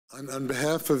On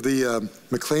behalf of the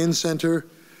MacLean Center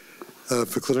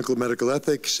for Clinical Medical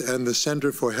Ethics and the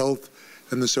Center for Health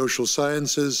and the Social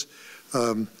Sciences,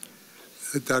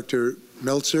 Dr.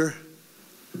 Meltzer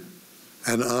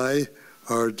and I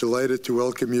are delighted to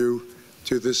welcome you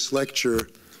to this lecture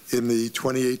in the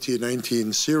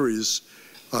 2018-19 series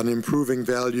on improving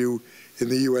value in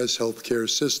the U.S. healthcare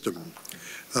system.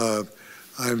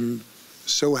 I'm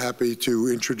so happy to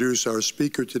introduce our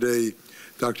speaker today,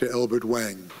 Dr. Elbert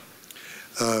Huang.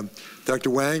 Dr.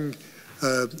 Huang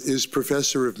is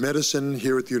professor of medicine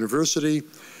here at the university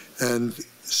and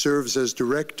serves as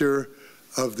director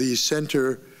of the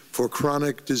Center for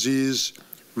Chronic Disease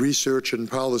Research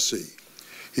and Policy.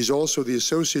 He's also the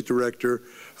associate director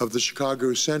of the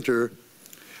Chicago Center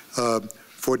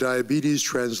for Diabetes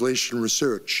Translation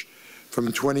Research.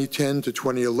 From 2010 to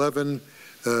 2011,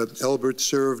 Elbert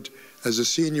served as a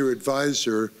senior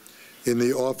advisor in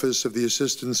the Office of the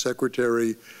Assistant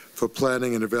Secretary for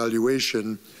Planning and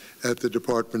Evaluation at the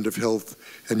Department of Health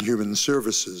and Human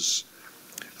Services.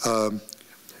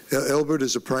 Elbert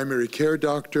is a primary care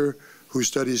doctor who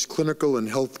studies clinical and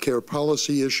healthcare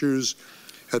policy issues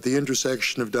at the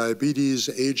intersection of diabetes,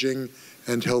 aging,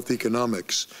 and health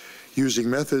economics. Using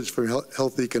methods from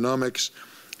health economics,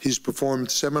 he's performed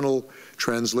seminal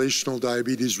translational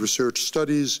diabetes research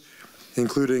studies,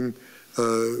 including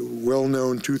a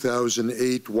well-known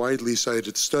 2008 widely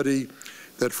cited study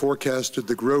that forecasted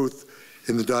the growth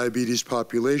in the diabetes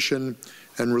population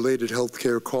and related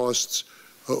healthcare costs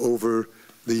over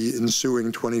the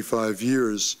ensuing 25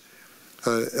 years.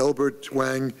 Elbert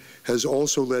Huang has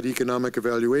also led economic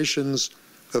evaluations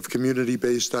of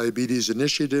community-based diabetes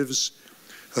initiatives,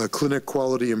 clinic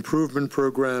quality improvement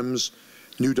programs,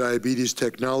 new diabetes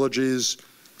technologies,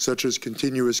 such as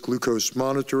continuous glucose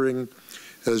monitoring,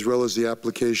 as well as the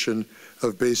application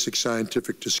of basic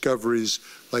scientific discoveries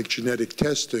like genetic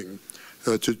testing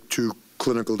to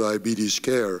clinical diabetes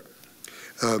care.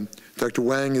 Dr.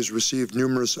 Huang has received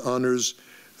numerous honors.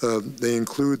 They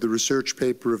include the Research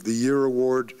Paper of the Year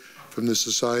Award from the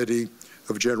Society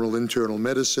of General Internal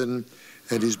Medicine,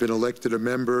 and he's been elected a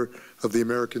member of the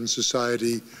American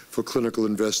Society for Clinical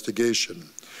Investigation.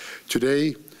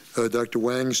 Today, Dr.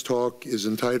 Huang's talk is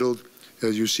entitled,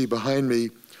 as you see behind me,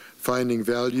 Finding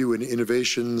Value in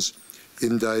Innovations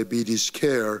in Diabetes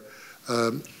Care.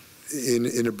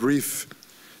 In a brief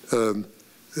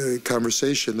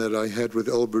conversation that I had with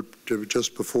Elbert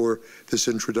just before this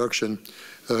introduction,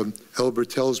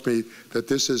 Elbert tells me that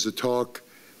this is a talk,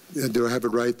 do I have it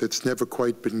right, that's never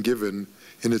quite been given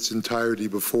in its entirety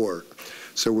before.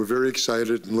 So we're very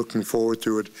excited and looking forward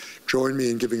to it. Join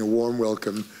me in giving a warm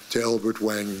welcome to Elbert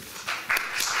Huang.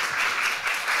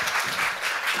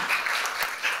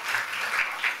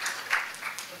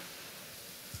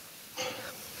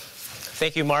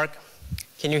 Thank you, Mark.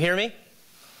 Can you hear me?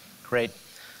 Great.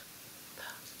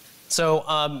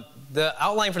 So the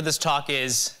outline for this talk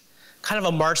is kind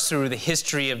of a march through the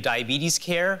history of diabetes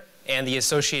care and the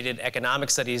associated economic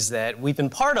studies that we've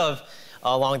been part of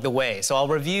along the way. So I'll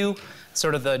review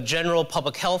sort of the general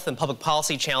public health and public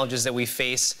policy challenges that we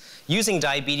face using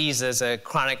diabetes as a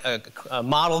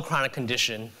model chronic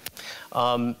condition.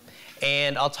 And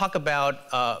I'll talk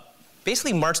about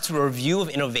basically march through a review of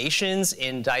innovations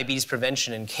in diabetes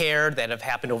prevention and care that have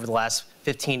happened over the last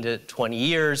 15 to 20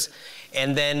 years.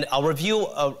 And then I'll review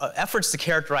efforts to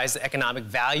characterize the economic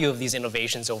value of these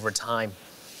innovations over time.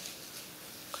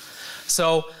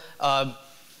 So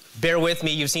bear with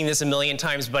me, you've seen this a million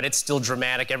times, but it's still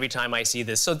dramatic every time I see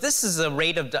this. So this is a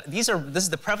rate of, this is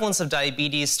the prevalence of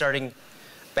diabetes starting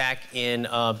back in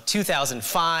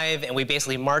 2005, and we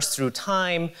basically marched through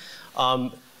time.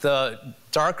 The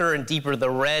darker and deeper the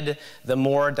red, the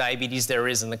more diabetes there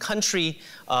is in the country.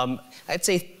 I'd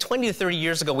say 20 to 30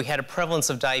 years ago, we had a prevalence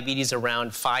of diabetes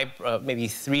around maybe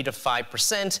 3 to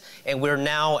 5%, and we're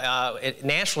now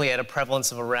nationally at a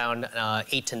prevalence of around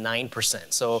 8 to 9%.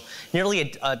 So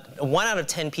nearly 1 out of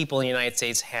 10 people in the United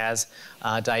States has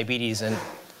diabetes. And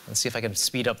let's see if I can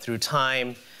speed up through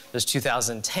time. There's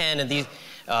 2010, and these,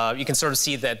 you can sort of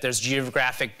see that there's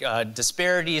geographic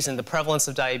disparities in the prevalence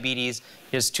of diabetes.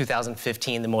 Here's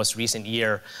 2015, the most recent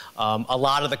year. A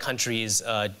lot of the country is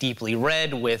deeply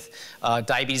red with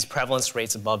diabetes prevalence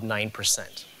rates above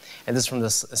 9%. And this is from the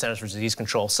Centers for Disease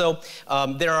Control. So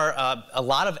there are a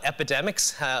lot of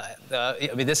epidemics. I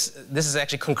mean, this is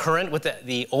actually concurrent with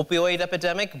the opioid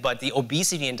epidemic, but the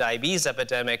obesity and diabetes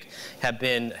epidemic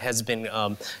has been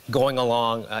going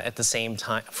along at the same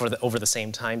time over the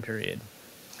same time period.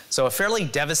 So a fairly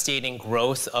devastating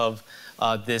growth of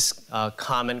this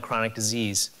common chronic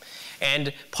disease.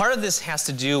 And part of this has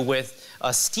to do with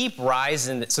a steep rise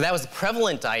in, so that was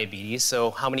prevalent diabetes,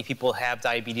 so how many people have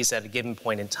diabetes at a given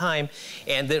point in time.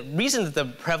 And the reason that the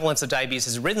prevalence of diabetes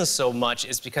has risen so much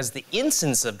is because the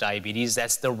incidence of diabetes,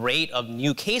 that's the rate of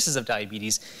new cases of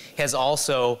diabetes, has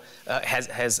also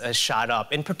has shot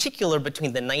up. In particular,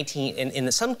 between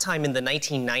the sometime in the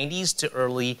 1990s to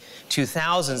early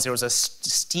 2000s, there was a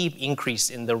steep increase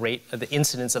in the rate of the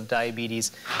incidence of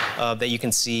diabetes that you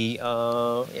can see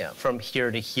from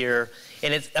here to here.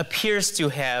 And it appears to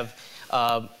have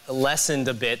lessened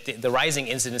a bit. The rising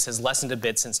incidence has lessened a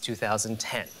bit since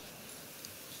 2010.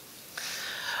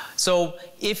 So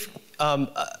if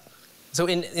so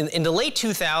in the late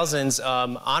 2000s,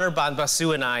 Anirban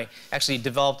Basu and I actually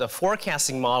developed a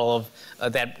forecasting model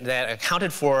of, that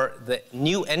accounted for the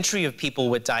new entry of people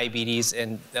with diabetes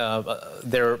and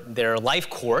their life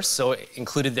course, so it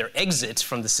included their exit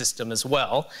from the system as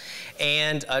well,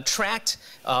 and tracked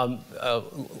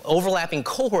overlapping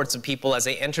cohorts of people as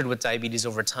they entered with diabetes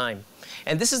over time.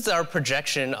 And this is our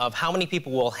projection of how many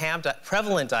people will have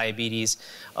prevalent diabetes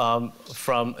from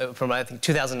I think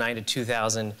 2009 to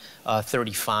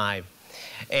 2035.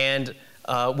 And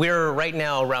we're right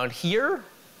now around here,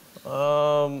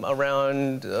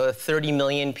 around 30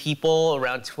 million people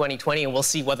around 2020, and we'll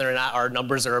see whether or not our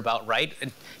numbers are about right.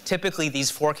 And typically, these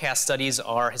forecast studies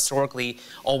are historically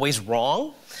always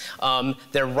wrong.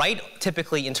 They're right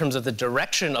typically in terms of the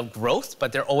direction of growth,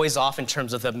 but they're always off in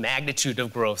terms of the magnitude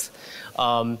of growth.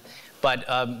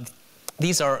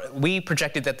 We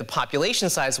projected that the population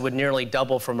size would nearly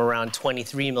double from around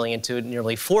 23 million to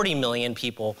nearly 40 million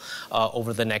people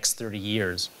over the next 30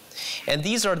 years. And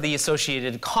these are the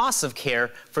associated costs of care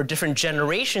for different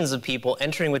generations of people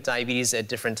entering with diabetes at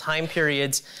different time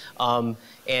periods, and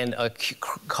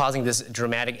causing this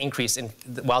dramatic increase.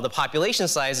 While the population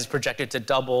size is projected to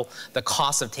double, the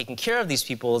cost of taking care of these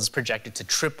people is projected to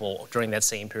triple during that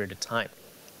same period of time.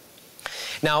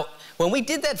 Now, when we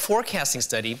did that forecasting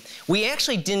study, we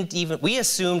actually we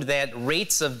assumed that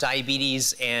rates of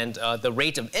diabetes and the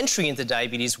rate of entry into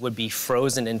diabetes would be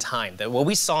frozen in time, that what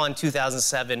we saw in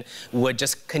 2007 would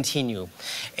just continue.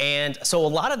 And so a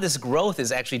lot of this growth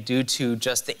is actually due to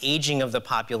just the aging of the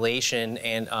population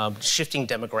and shifting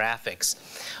demographics.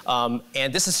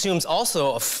 And this assumes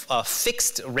also a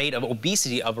fixed rate of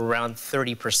obesity of around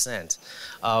 30%,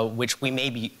 which we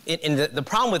may be, and the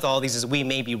problem with all these is we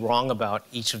may be wrong about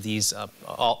each of these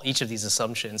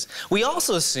assumptions. We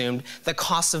also assumed the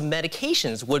cost of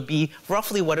medications would be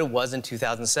roughly what it was in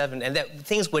 2007, and that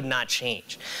things would not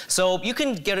change. So you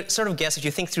can sort of guess, if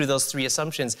you think through those three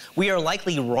assumptions, we are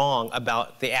likely wrong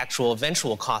about the actual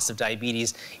eventual cost of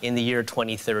diabetes in the year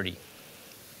 2030.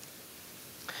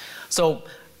 So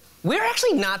we're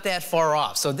actually not that far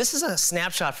off. So this is a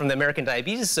snapshot from the American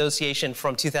Diabetes Association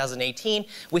from 2018.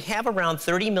 We have around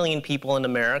 30 million people in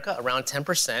America, around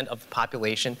 10% of the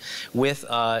population with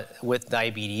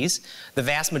diabetes. The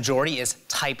vast majority is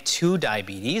type 2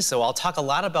 diabetes. So I'll talk a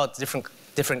lot about different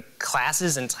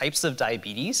classes and types of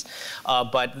diabetes,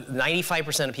 but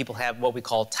 95% of people have what we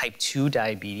call type 2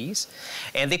 diabetes.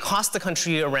 And they cost the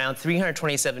country around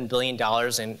 $327 billion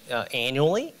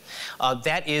annually.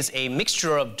 That is a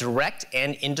mixture of direct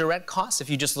and indirect costs. If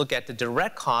you just look at the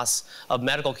direct costs of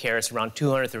medical care, it's around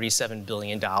 $237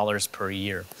 billion per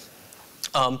year.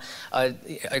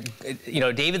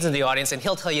 David's in the audience, and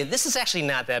he'll tell you this is actually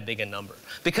not that big a number,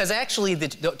 because actually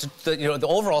the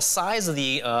overall size of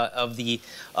the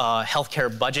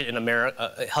healthcare budget in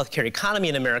America, healthcare economy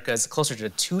in America, is closer to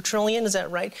 $2 trillion. Is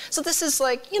that right? So this is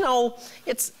like,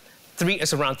 it's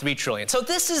around $3 trillion. So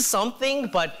this is something,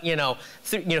 but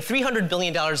 $300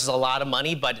 billion is a lot of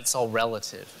money, but it's all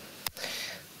relative.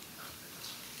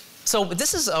 So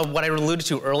this is what I alluded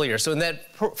to earlier. So in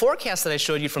that forecast that I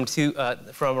showed you from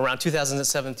around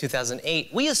 2007, 2008,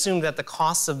 we assumed that the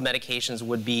costs of medications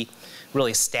would be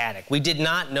really static. We did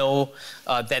not know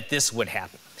that this would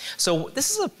happen. So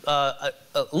this is a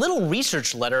little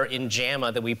research letter in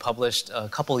JAMA that we published a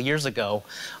couple of years ago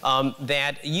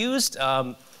that used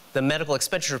the Medical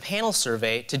Expenditure Panel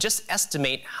Survey to just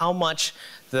estimate how much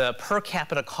the per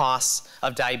capita costs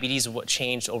of diabetes would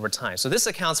change over time. So this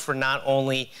accounts for not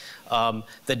only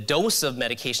the dose of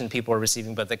medication people are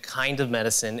receiving, but the kind of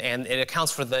medicine, and it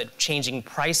accounts for the changing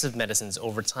price of medicines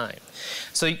over time.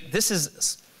 So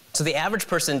the average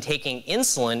person taking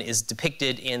insulin is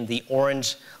depicted in the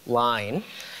orange line.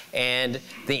 And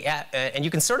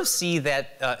you can sort of see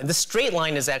that the straight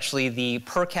line is actually the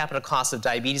per capita cost of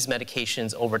diabetes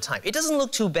medications over time. It doesn't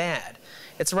look too bad.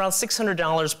 It's around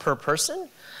 $600 per person,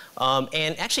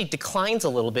 and actually declines a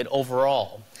little bit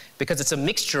overall. because it's a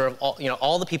mixture of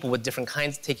all the people with different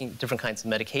kinds taking different kinds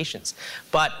of medications.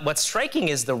 But what's striking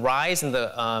is the rise in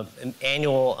the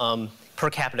annual per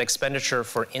capita expenditure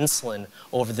for insulin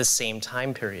over this same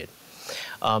time period.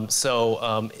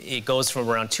 It goes from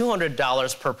around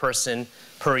 $200 per person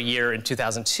per year in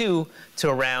 2002 to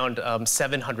around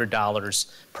 $700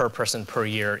 per person per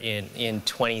year in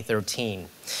 2013.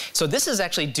 So this is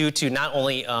actually due to not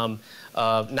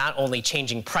only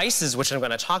changing prices, which I'm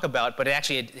going to talk about, but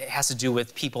it has to do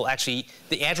with people actually,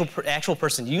 the actual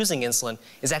person using insulin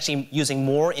is actually using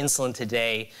more insulin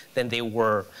today than they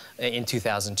were in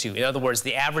 2002. In other words,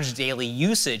 the average daily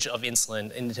usage of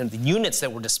insulin in terms of the units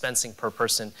that we're dispensing per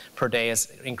person per day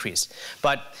has increased.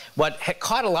 But what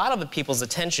caught a lot of people's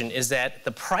attention is that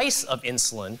the price of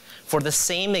insulin for the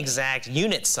same exact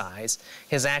unit size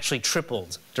has actually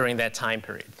tripled during that time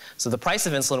period. So the price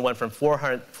of insulin went from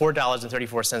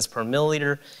 $4.34 per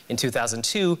milliliter in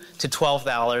 2002 to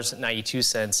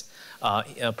 $12.92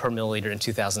 per milliliter in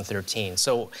 2013.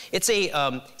 So it's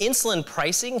insulin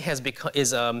pricing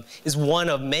is one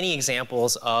of many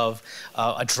examples of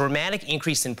a dramatic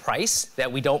increase in price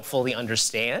that we don't fully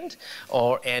understand,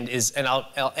 and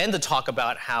I'll end the talk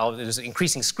about how there's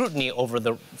increasing scrutiny over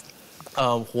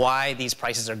why these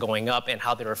prices are going up and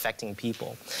how they're affecting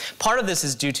people. Part of this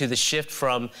is due to the shift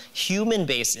from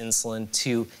human-based insulin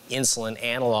to insulin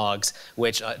analogs,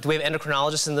 which, do we have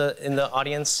endocrinologists in the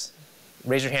audience?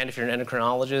 Raise your hand if you're an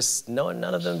endocrinologist. No,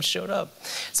 none of them showed up.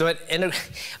 So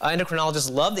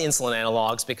endocrinologists love the insulin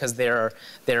analogs because they're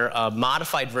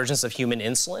modified versions of human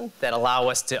insulin that allow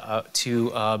us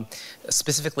to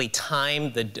specifically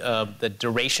time the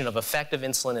duration of effect of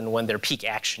insulin and when their peak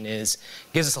action is.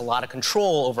 It gives us a lot of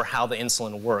control over how the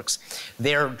insulin works.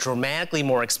 They're dramatically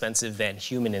more expensive than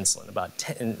human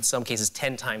insulin, in some cases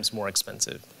 10 times more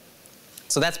expensive.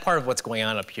 So that's part of what's going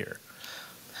on up here.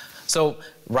 So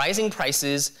rising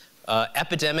prices,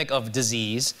 epidemic of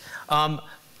disease. Now,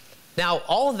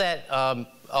 all of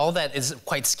that is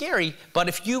quite scary, but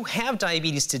if you have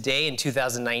diabetes today in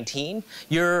 2019,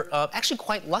 you're actually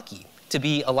quite lucky to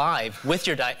be alive with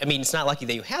your diabetes. I mean, it's not lucky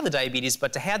that you have the diabetes,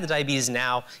 but to have the diabetes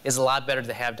now is a lot better than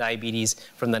to have diabetes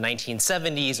from the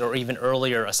 1970s or even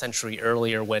earlier, a century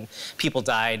earlier, when people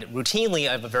died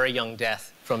routinely of a very young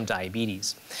death from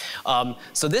diabetes.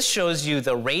 So this shows you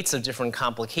the rates of different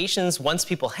complications. Once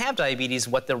people have diabetes,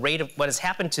 what has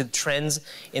happened to trends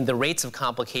in the rates of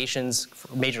complications,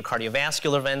 major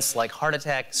cardiovascular events like heart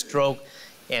attack, stroke,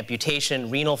 amputation,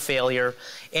 renal failure,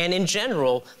 and in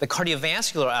general, the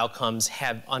cardiovascular outcomes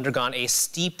have undergone a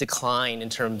steep decline in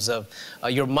terms of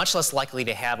you're much less likely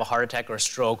to have a heart attack or a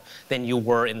stroke than you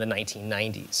were in the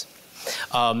 1990s.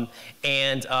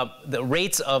 The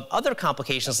rates of other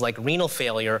complications like renal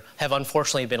failure have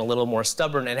unfortunately been a little more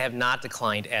stubborn and have not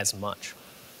declined as much.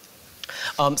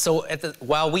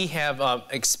 While we have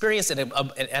experienced an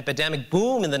epidemic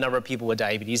boom in the number of people with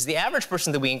diabetes, the average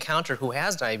person that we encounter who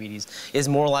has diabetes is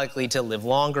more likely to live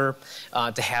longer,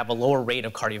 to have a lower rate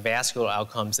of cardiovascular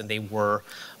outcomes than they were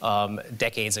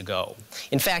decades ago.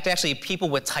 In fact, actually, people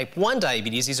with type 1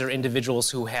 diabetes, these are individuals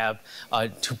who have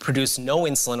to produce no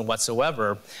insulin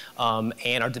whatsoever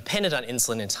and are dependent on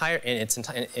insulin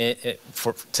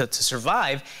to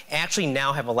survive, actually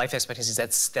now have a life expectancy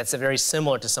that's very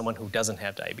similar to someone who doesn't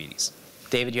have diabetes.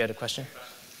 David, you had a question?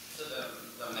 So the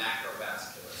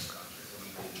macrovascular structures,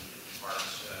 when we do heart,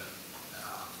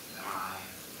 MI,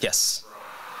 yes.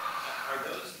 are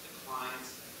those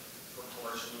declines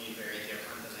proportionally very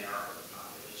different than they are for the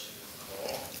population as a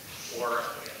whole? Or,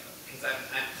 because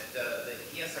the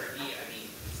ESRD, I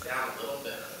mean, it's down a little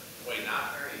bit, boy,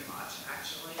 not very much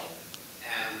actually.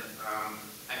 And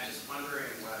I'm just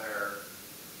wondering whether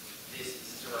this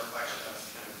is a reflection of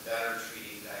kind of better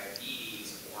treating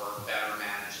diabetes or better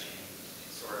managing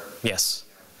sort of. Yes.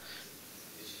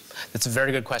 That's a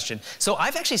very good question. So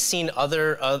I've actually seen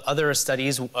other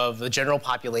studies of the general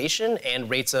population and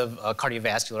rates of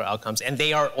cardiovascular outcomes, and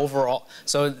they are overall.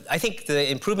 So I think the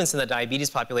improvements in the diabetes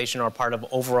population are part of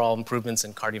overall improvements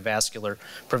in cardiovascular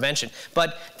prevention.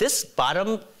 But this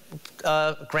bottom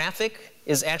graphic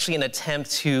is actually an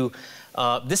attempt to,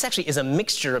 this actually is a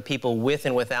mixture of people with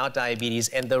and without diabetes,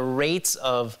 and the rates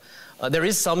of, there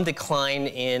is some decline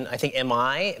in, I think,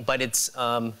 MI, but it's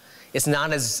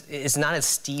not as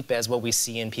steep as what we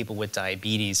see in people with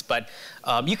diabetes. But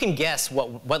you can guess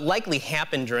what likely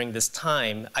happened during this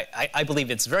time. I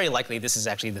believe it's very likely this is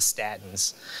actually the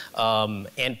statins,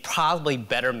 and probably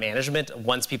better management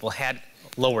once people had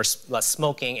less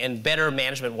smoking, and better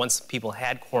management once people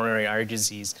had coronary artery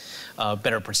disease,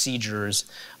 better procedures,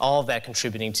 all of that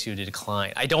contributing to the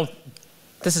decline.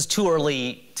 This is too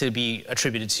early to be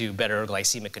attributed to better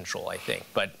glycemic control, I think,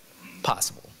 but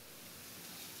possible.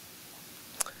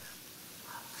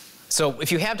 So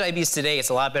if you have diabetes today, it's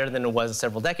a lot better than it was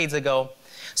several decades ago.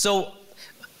 So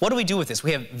what do we do with this?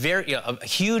 We have a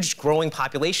huge growing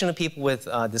population of people with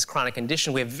this chronic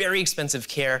condition. We have very expensive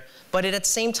care, but at the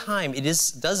same time, it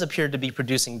does appear to be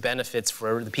producing benefits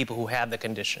for the people who have the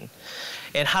condition.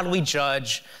 And how do we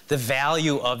judge the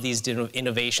value of these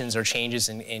innovations or changes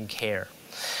in care?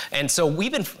 And so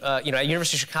we've been, at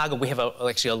University of Chicago, we have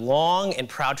actually a long and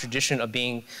proud tradition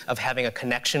of having a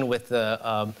connection with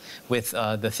the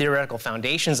theoretical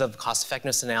foundations of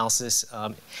cost-effectiveness analysis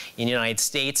in the United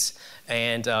States.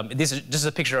 And this is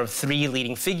a picture of 3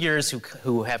 leading figures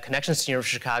who have connections to the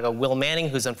University of Chicago. Will Manning,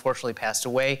 who's unfortunately passed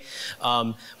away,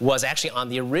 was actually on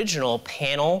the original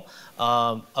panel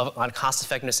on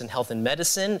cost-effectiveness in health and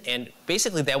medicine. And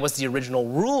basically, that was the original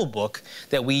rule book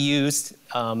that we used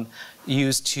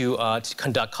to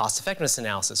conduct cost-effectiveness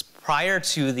analysis. Prior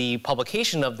to the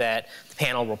publication of that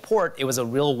panel report, it was a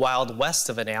real wild west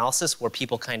of analysis where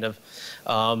people kind of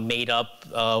made up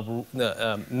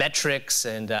metrics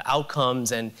and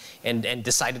outcomes and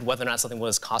decided whether or not something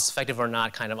was cost-effective or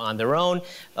not kind of on their own.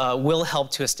 Will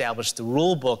help to establish the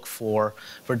rule book for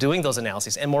doing those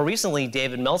analyses. And more recently,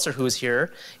 David Meltzer, who is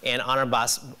here, and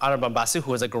Anirban Basu,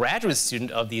 who was a graduate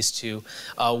student of these two,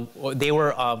 they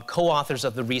were co-authors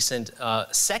of the recent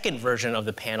second version of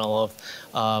the panel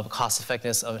of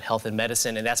cost-effectiveness of health and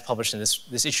medicine, and that's published in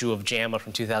this issue of JAMA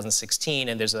from 2016,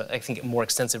 and there's I think, a more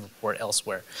extensive report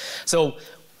elsewhere. So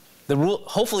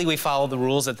hopefully we follow the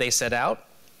rules that they set out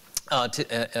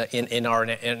in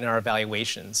our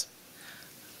evaluations.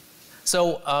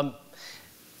 So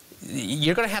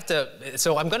you're going to have to,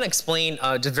 so I'm going to explain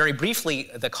just very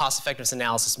briefly the cost-effectiveness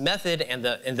analysis method and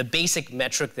the basic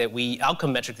metric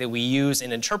outcome metric that we use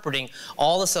in interpreting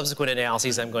all the subsequent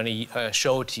analyses I'm going to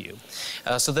show to you.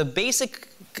 So the basic,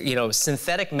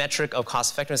 synthetic metric of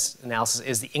cost-effectiveness analysis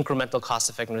is the incremental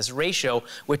cost-effectiveness ratio,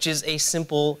 which is a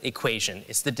simple equation.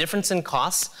 It's the difference in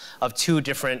costs of 2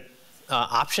 different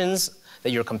options that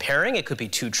you're comparing. It could be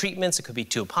 2 treatments, it could be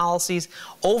 2 policies,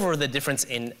 over the difference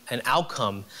in an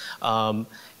outcome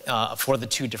for the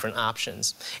 2 different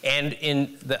options. And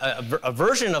in a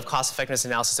version of cost-effectiveness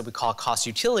analysis that we call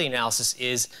cost-utility analysis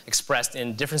is expressed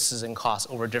in differences in cost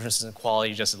over differences in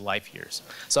quality-adjusted life years.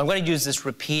 So I'm going to use this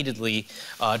repeatedly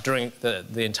during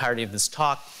the entirety of this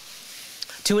talk.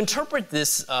 To interpret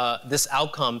this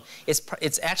outcome,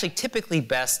 it's actually typically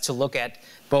best to look at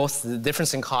both the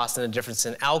difference in cost and the difference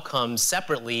in outcomes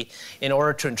separately in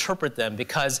order to interpret them,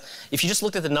 because if you just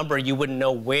looked at the number, you wouldn't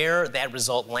know where that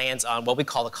result lands on what we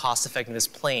call the cost-effectiveness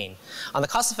plane. On the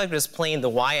cost-effectiveness plane, the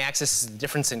y-axis is the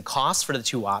difference in cost for the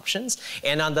 2 options,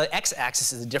 and on the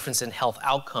x-axis is the difference in health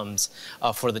outcomes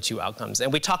for the 2 outcomes.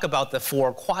 And we talk about the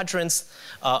 4 quadrants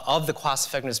of the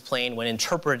cost-effectiveness plane when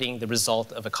interpreting the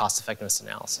result of a cost-effectiveness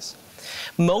analysis.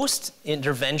 Most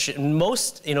innovations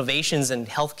in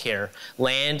healthcare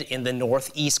land in the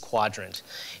northeast quadrant.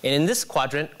 And in this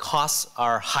quadrant, costs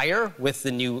are higher with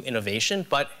the new innovation,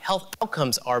 but health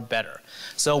outcomes are better.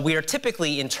 So we are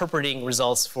typically interpreting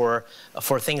results for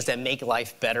things that make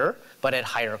life better, but at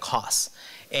higher costs.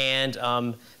 And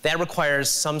that requires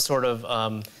some sort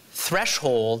of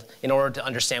threshold in order to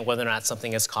understand whether or not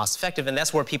something is cost effective. And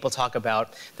that's where people talk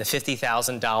about the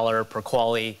 $50,000 per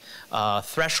quality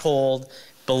threshold.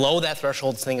 Below that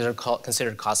threshold, things are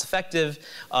considered cost effective.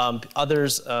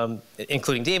 Others,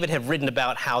 including David, have written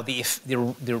about how the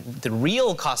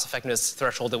real cost effectiveness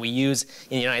threshold that we use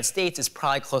in the United States is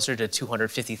probably closer to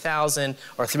 $250,000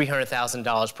 or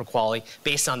 $300,000 per quality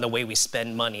based on the way we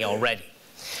spend money already.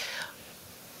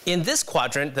 In this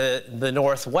quadrant, the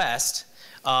Northwest,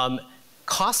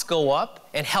 costs go up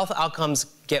and health outcomes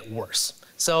get worse.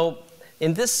 So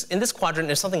in this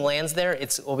quadrant, if something lands there,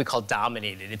 it's what we call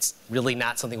dominated. It's really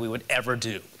not something we would ever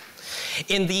do.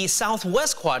 In the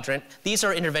Southwest quadrant, these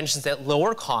are interventions that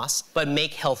lower costs but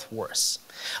make health worse.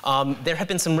 There have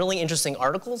been some really interesting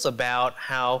articles about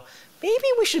how maybe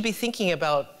we should be thinking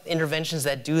about interventions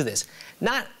that do this.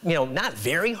 Not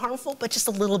very harmful, but just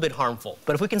a little bit harmful.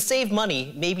 But if we can save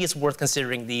money, maybe it's worth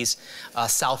considering these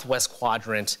Southwest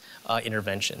quadrant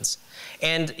interventions.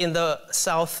 And in the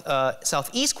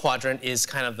Southeast quadrant is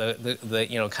kind of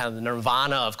the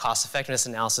nirvana of cost effectiveness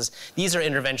analysis. These are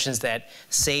interventions that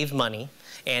save money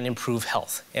and improve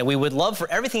health. And we would love for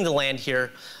everything to land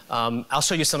here. I'll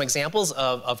show you some examples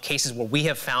of cases where we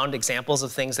have found examples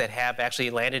of things that have actually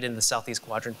landed in the Southeast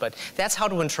quadrant, but that's how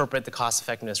to interpret the cost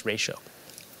effectiveness ratio.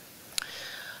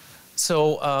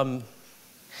 So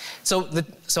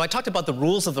So I talked about the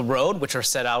rules of the road, which are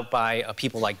set out by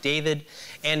people like David.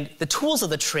 And the tools of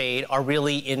the trade are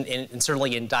really,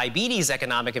 certainly in diabetes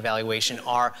economic evaluation,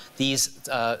 are these,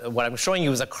 what I'm showing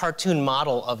you is a cartoon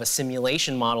model of a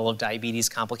simulation model of diabetes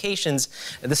complications.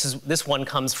 This one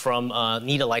comes from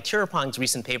Nita Lai-Tirupong's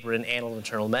recent paper in Annals of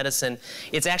Internal Medicine.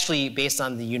 It's actually based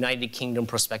on the United Kingdom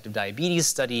Prospective Diabetes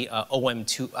Study,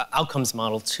 OM2, Outcomes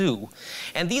Model 2.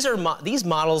 And these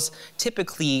models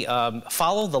typically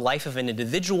follow the life of an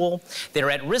individual. They're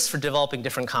at risk for developing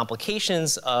different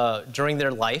complications during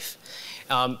their life.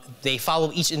 They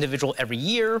follow each individual every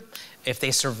year. If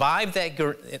they survive that,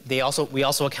 we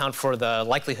also account for the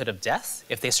likelihood of death.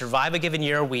 If they survive a given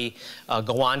year, we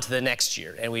go on to the next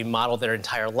year, and we model their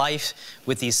entire life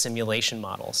with these simulation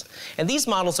models. And these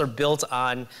models are built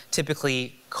on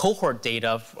typically cohort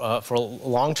data for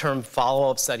long-term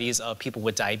follow-up studies of people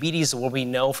with diabetes, where we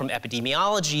know from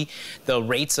epidemiology the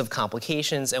rates of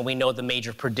complications, and we know the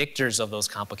major predictors of those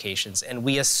complications. And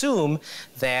we assume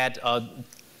that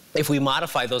if we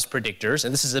modify those predictors,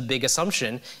 and this is a big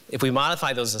assumption, if we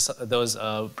modify those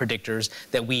predictors,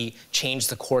 that we change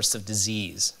the course of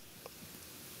disease.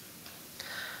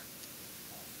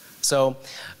 So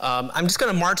I'm just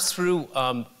going to march through,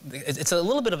 it's a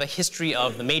little bit of a history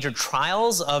of the major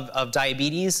trials of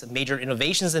diabetes, major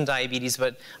innovations in diabetes,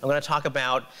 but I'm going to talk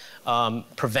about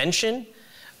prevention,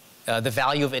 the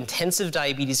value of intensive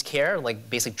diabetes care, like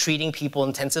basically treating people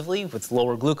intensively with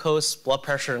lower glucose, blood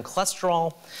pressure, and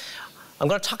cholesterol. I'm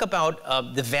going to talk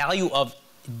about the value of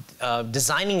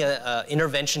designing an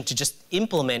intervention to just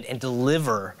implement and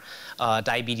deliver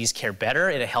diabetes care better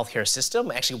in a healthcare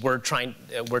system. Actually, we're trying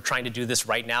to do this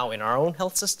right now in our own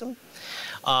health system.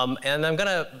 And I'm going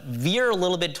to veer a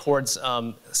little bit towards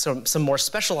some more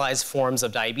specialized forms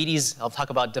of diabetes. I'll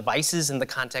talk about devices in the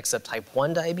context of type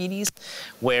 1 diabetes,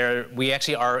 where we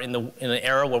actually are in an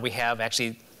era where we have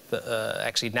actually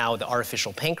now the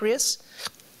artificial pancreas.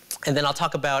 And then I'll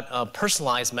talk about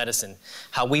personalized medicine,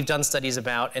 how we've done studies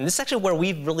about, and this is actually where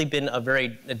we've really been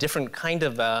a different kind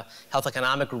of health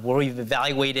economic group, where we've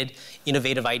evaluated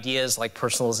innovative ideas like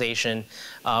personalization,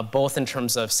 both in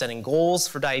terms of setting goals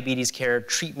for diabetes care,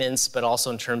 treatments, but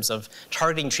also in terms of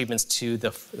targeting treatments to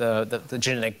the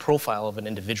genetic profile of an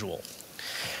individual.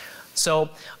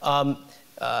 So,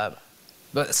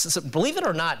 believe it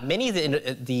or not, many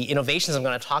of the innovations I'm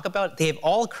going to talk about, they have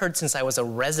all occurred since I was a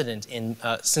resident,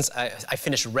 since I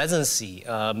finished residency.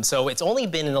 So it's only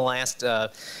been in the last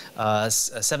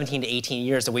 17 to 18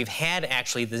 years that we've had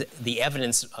actually the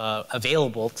evidence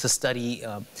available to study,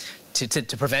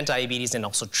 to prevent diabetes and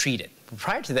also treat it. But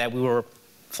prior to that, we were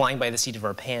flying by the seat of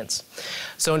our pants.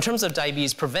 So in terms of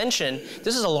diabetes prevention,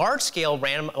 this is a large-scale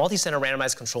multi-center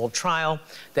randomized controlled trial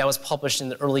that was published in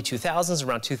the early 2000s,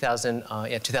 around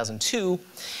 2002.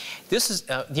 This is,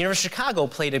 the University of Chicago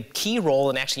played a key role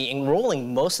in actually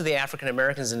enrolling most of the African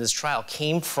Americans in this trial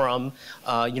came from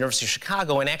University of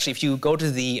Chicago. And actually, if you go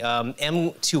to the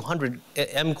M200,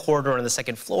 M corridor on the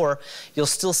second floor, you'll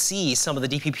still see some of the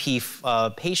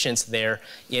DPP patients there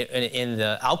in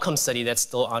the outcome study that's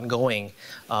still ongoing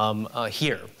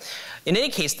here. In any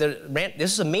case, this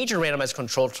is a major randomized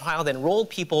controlled trial that enrolled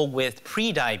people with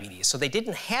pre-diabetes. So they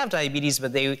didn't have diabetes,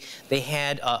 but they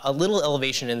had a little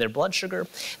elevation in their blood sugar.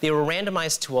 They were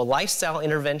randomized to a lifestyle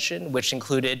intervention, which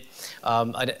included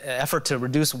an effort to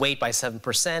reduce weight by 7%,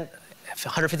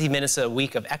 150 minutes a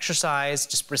week of exercise,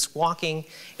 just brisk walking,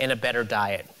 and a better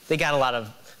diet. They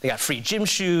got free gym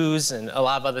shoes and a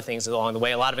lot of other things along the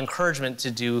way, a lot of encouragement to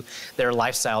do their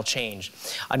lifestyle change.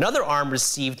 Another arm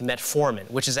received metformin,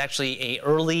 which is actually an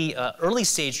early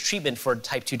stage treatment for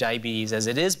type 2 diabetes as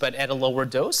it is, but at a lower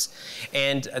dose.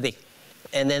 And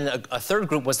then a third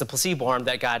group was the placebo arm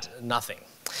that got nothing.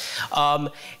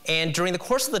 And during the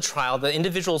course of the trial, the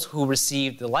individuals who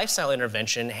received the lifestyle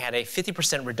intervention had a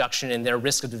 50% reduction in their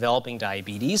risk of developing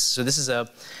diabetes. So this is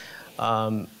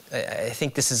I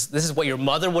think this is what your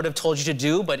mother would have told you to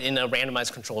do, but in a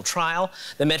randomized controlled trial.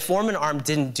 The metformin arm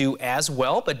didn't do as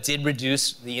well, but did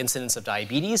reduce the incidence of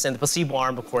diabetes, and the placebo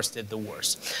arm, of course, did the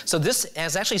worst. So this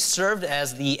has actually served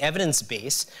as the evidence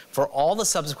base for all the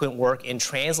subsequent work in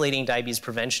translating diabetes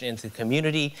prevention into the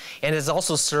community, and has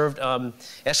also served,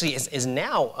 actually is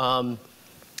now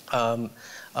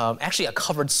actually a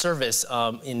covered service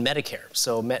in Medicare.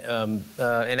 So, and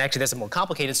actually that's a more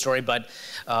complicated story, but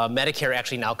Medicare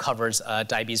actually now covers the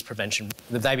diabetes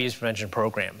prevention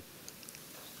program.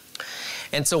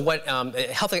 And so what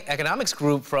Health Economics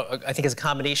Group, I think is a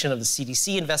combination of the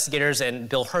CDC investigators and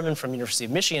Bill Herman from University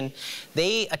of Michigan,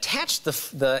 they attached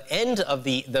the end of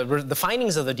the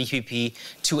findings of the DPP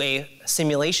to a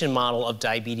simulation model of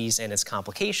diabetes and its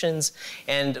complications.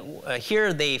 And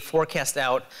here they forecast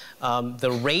out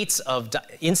the rates of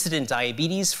incident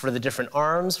diabetes for the different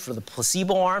arms. For the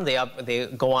placebo arm, they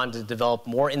go on to develop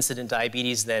more incident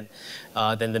diabetes than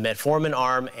the metformin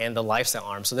arm and the lifestyle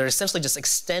arm. So they're essentially just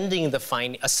extending the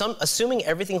assuming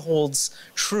everything holds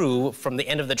true from the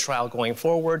end of the trial going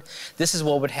forward, this is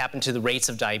what would happen to the rates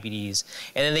of diabetes.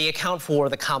 And then they account for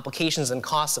the complications and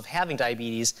costs of having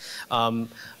diabetes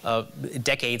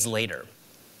decades later.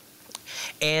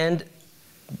 And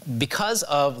because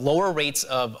of lower rates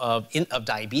of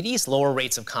diabetes, lower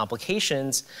rates of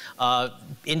complications,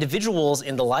 individuals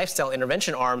in the lifestyle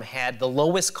intervention arm had the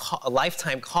lowest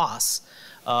lifetime costs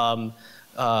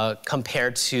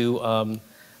compared to,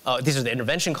 these are the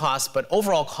intervention costs, but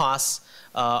overall costs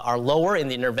are lower in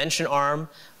the intervention arm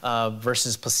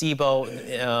versus placebo.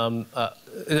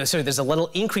 So there's a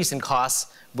little increase in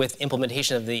costs with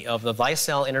implementation of the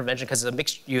lifestyle intervention, because it's a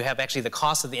mix. You have actually the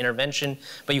cost of the intervention,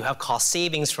 but you have cost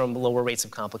savings from lower rates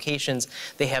of complications.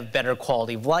 They have better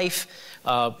quality of life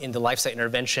in the lifestyle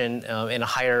intervention and a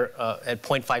higher at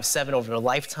 0.57 over a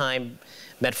lifetime.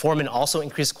 Metformin also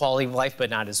increased quality of life,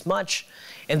 but not as much.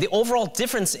 And the overall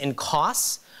difference in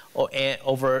costs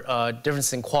over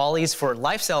difference in qualities for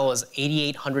lifestyle was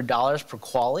 $8,800 per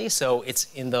quality, so it's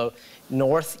in the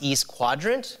northeast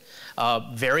quadrant.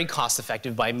 Very cost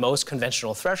effective by most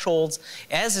conventional thresholds,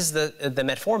 as is the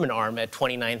metformin arm at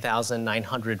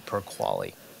 $29,900 per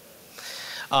quality.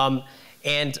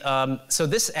 So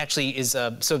this actually is,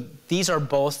 so these are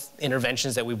both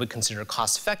interventions that we would consider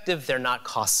cost effective. They're not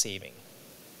cost saving.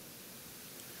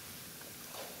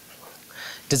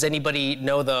 Does anybody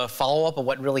know the follow-up of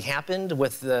what really happened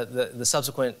with the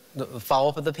subsequent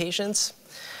follow-up of the patients?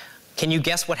 Can you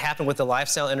guess what happened with the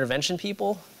lifestyle intervention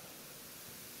people?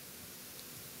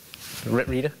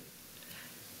 Rita?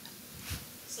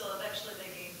 So eventually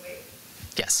they gained weight?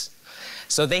 Yes.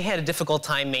 So they had a difficult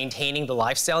time maintaining the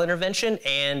lifestyle intervention,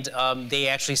 and they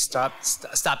actually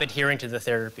stopped adhering to the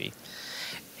therapy.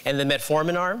 And the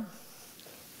metformin arm?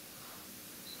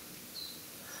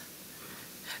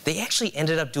 They actually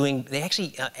ended up doing,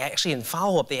 actually in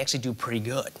follow-up, they actually do pretty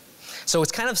good. So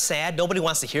it's kind of sad, nobody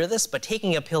wants to hear this, but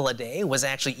taking a pill a day was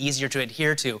actually easier to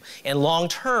adhere to. And long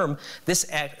term,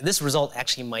 this result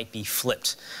actually might be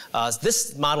flipped.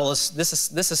 This model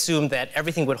this assumed that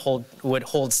everything would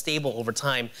hold stable over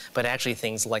time, but actually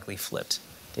things likely flipped.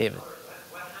 David.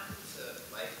 What happens to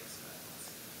life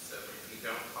expectancy? So if you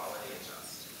don't quality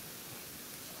adjust?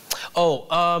 Oh,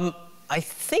 I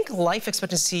think life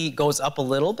expectancy goes up a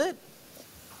little bit.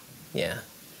 Yeah.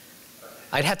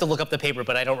 I'd have to look up the paper,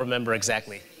 but I don't remember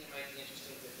exactly. It might be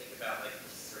interesting to think about like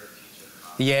sort of future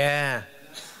costs. Yeah.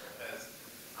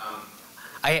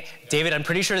 Because, David, I'm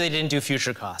pretty sure they didn't do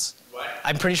future costs. What?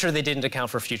 I'm pretty sure they didn't account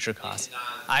for future costs.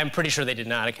 I'm pretty sure they did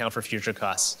not account for future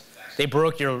costs. They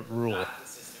broke your rule. not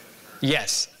consistent with current.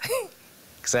 Yes.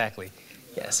 Exactly.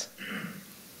 Yes.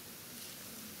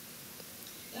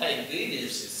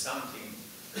 Diabetes is something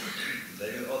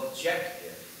very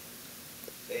objective,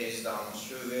 based on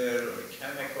sugar or a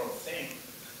chemical thing.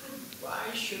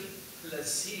 Why should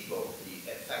placebo be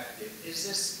effective? Is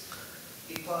this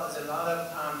because a lot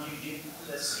of times you give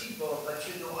placebo, but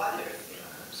you do other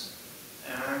things?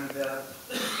 And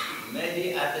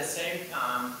maybe at the same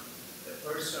time, the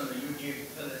person you give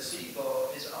placebo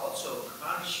is also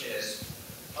conscious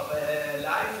of a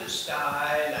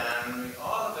lifestyle and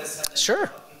all of a sudden, Sure.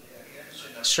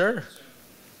 Sure.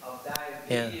 of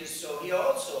diabetes, so he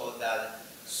also does.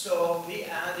 So we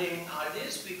adding, are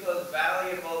these because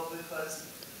valuable because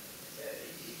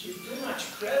you give too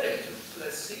much credit to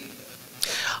placebo?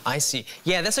 I see.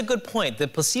 Yeah, that's a good point. The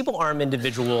placebo arm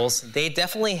individuals, they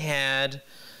definitely had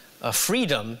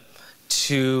freedom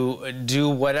to do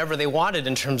whatever they wanted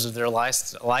in terms of their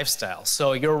lifestyle.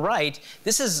 So you're right,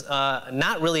 this is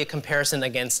not really a comparison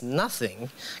against nothing,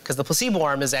 because the placebo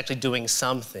arm is actually doing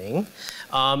something.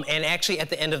 And actually at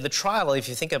the end of the trial, if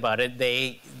you think about it,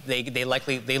 they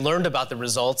learned about the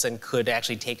results and could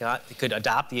actually could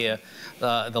adopt the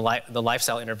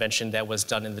lifestyle intervention that was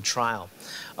done in the trial.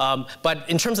 But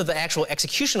in terms of the actual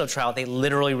execution of the trial, they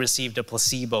literally received a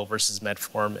placebo versus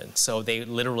metformin. So they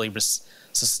literally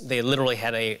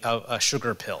had a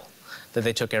sugar pill that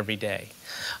they took every day.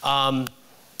 But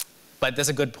that's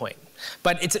a good point.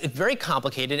 But it's very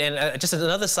complicated. And just as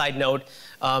another side note,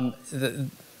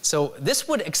 So this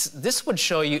would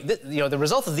show you, the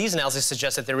result of these analyses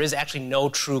suggests that there is actually no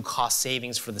true cost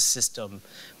savings for the system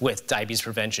with diabetes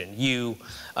prevention.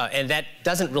 And that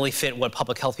doesn't really fit what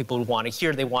public health people would want to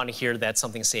hear. They want to hear that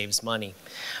something saves money.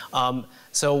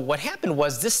 So what happened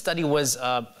was this study was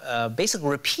basically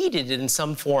repeated in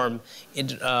some form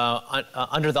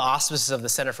under the auspices of the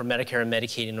Center for Medicare and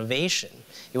Medicaid Innovation.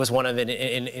 It was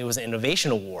it was an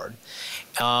innovation award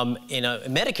in a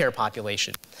Medicare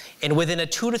population. And within a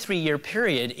 2 to 3 year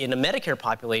period in a Medicare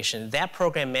population, that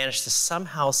program managed to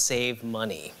somehow save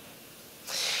money.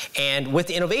 And with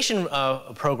the innovation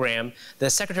program, the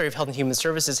Secretary of Health and Human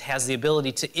Services has the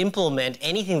ability to implement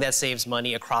anything that saves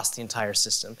money across the entire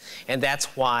system. And that's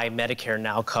why Medicare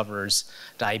now covers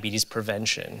diabetes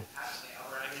prevention. Actually,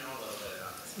 Elbert, I know a little bit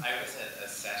about this. I was at a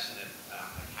session at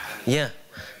Academy Yeah.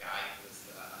 where the guy who was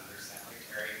the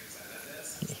undersecretary presented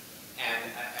this. And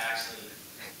actually,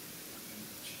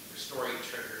 your story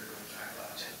triggered my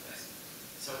recollection of this.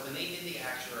 So when they did the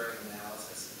actuarial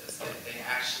analysis of this, they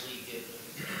actually did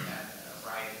at a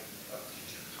variety of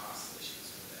future cost issues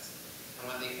with this. And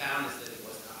what they found is that it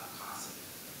was not costly.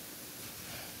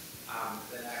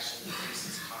 That actually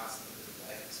increases cost because of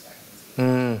life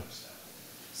expectancy.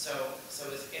 So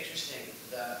it's interesting,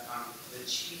 the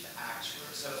chief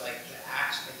actuary, so like the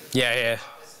actuary, the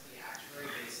office of the actuary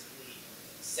basically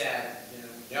said,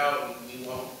 no, we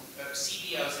won't,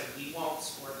 CBO said we won't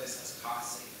score this as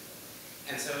cost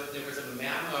saving. And so there was a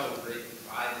memo written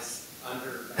by this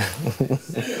the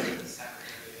Secretary of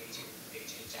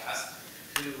HHS,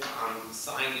 who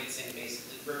signed it saying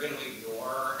basically we're going to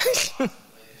ignore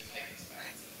cost-related life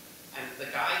expectancy. And the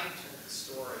guy who told the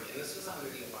story, and this was under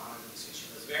the Obama administration,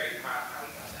 was very proud how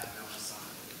he got that memo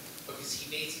signed, because he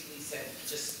basically said he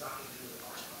just stuck it into a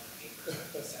large amount of paper that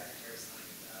the Secretary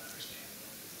signed to understand what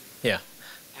he was doing. Yeah.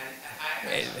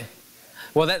 And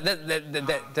Well, but this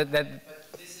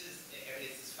is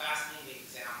it's a fascinating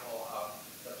example of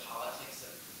the politics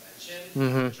of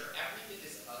prevention, which are every bit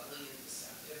as ugly and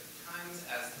deceptive at times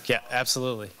as yeah,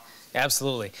 absolutely.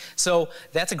 Absolutely. So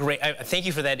that's a great, thank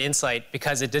you for that insight,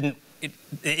 because it didn't,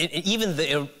 even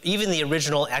the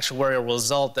original actuarial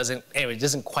result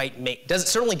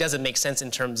certainly doesn't make sense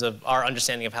in terms of our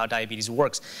understanding of how diabetes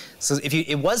works. So if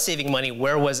it was saving money,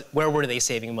 where were they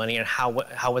saving money, and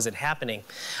how was it happening?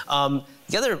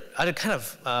 The other kind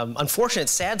of unfortunate,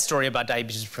 sad story about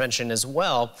diabetes prevention as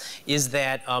well is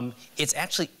that it's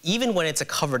actually, even when it's a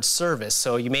covered service,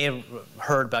 so you may have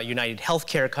heard about United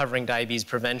Healthcare covering diabetes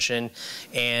prevention,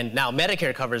 and now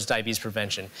Medicare covers diabetes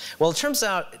prevention. Well, it turns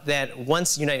out that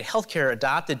once United Healthcare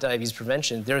adopted diabetes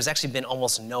prevention, there's actually been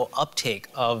almost no uptake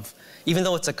of, even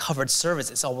though it's a covered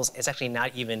service, it's actually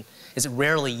not even, it's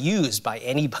rarely used by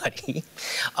anybody.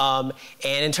 And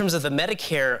in terms of the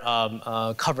Medicare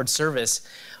covered service,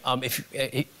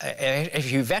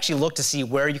 if you've actually looked to see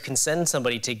where you can send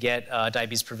somebody to get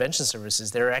diabetes prevention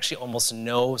services, there are actually almost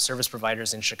no service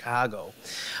providers in Chicago,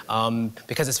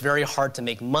 because it's very hard to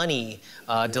make money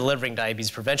delivering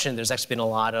diabetes prevention. There's actually been a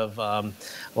lot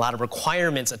of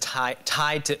requirements tied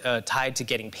to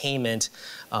getting payment.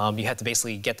 You have to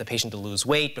basically get the patient to lose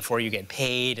weight before you get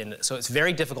paid, and so it's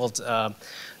very difficult.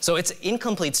 So it's an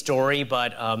incomplete story,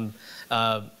 but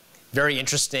very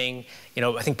interesting.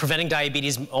 I think preventing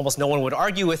diabetes, almost no one would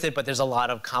argue with it, but there's a lot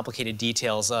of complicated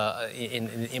details in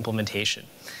the implementation.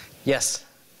 Yes?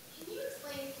 Can you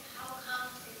explain how come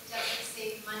it doesn't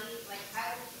save money? Like,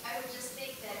 I would just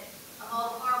think that of all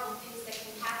the horrible things that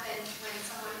can happen when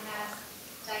someone has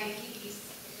diabetes,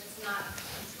 if it's not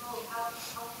controlled, how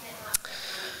can it not save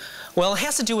money? Well, it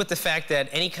has to do with the fact that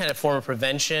any kind of form of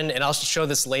prevention, and I'll show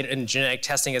this later in genetic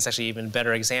testing, is actually even a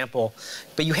better example,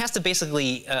 but you have to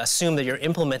basically assume that you're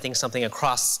implementing something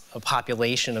across a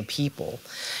population of people.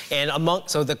 And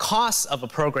so the costs of a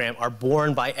program are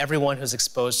borne by everyone who's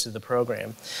exposed to the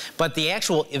program. But the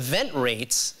actual event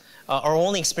rates are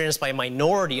only experienced by a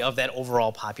minority of that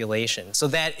overall population. So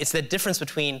that it's the difference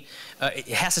between, it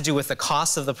has to do with the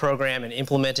cost of the program and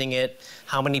implementing it,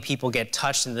 how many people get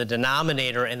touched in the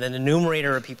denominator, and then the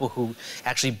numerator of people who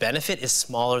actually benefit is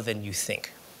smaller than you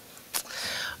think.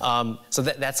 So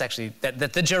that's actually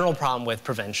the general problem with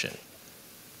prevention.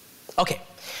 Okay,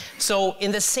 so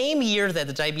in the same year that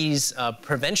the diabetes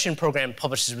prevention program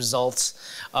publishes results,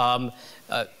 yes? I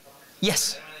wanted to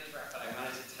interrupt, but I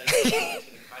wanted to tell you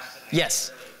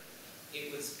Yes.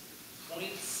 It was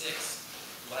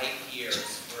 0.6 light years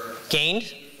for gained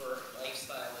for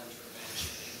lifestyle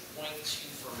intervention and 0.2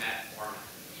 for metformin.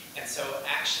 And so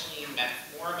actually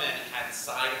metformin had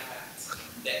side effects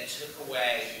that took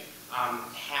away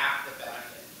half the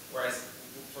benefit, whereas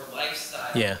for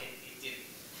lifestyle, yeah. it didn't.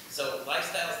 So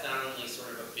lifestyle is not only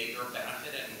sort of a bigger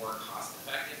benefit and more cost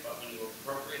effective, but when you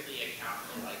appropriately account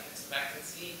for life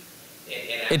expectancy,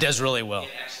 it does really well. It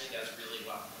actually does really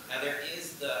well. Now there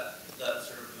is the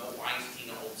sort of Milt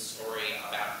Weinstein old story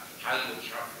about how you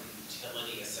account for the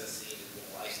utility associated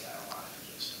with lifestyle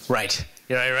modifications. Right.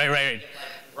 Right.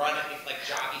 If like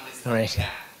jogging is Right. like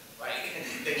that, right?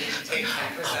 Then you can take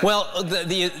 10%. Well,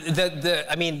 the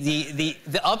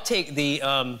uptake, the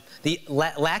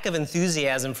lack of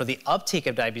enthusiasm for the uptake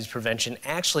of diabetes prevention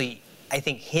actually, I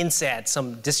think, hints at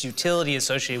some disutility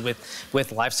associated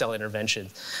with lifestyle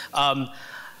interventions.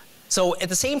 So at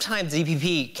the same time, the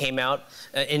DPP came out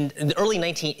in the late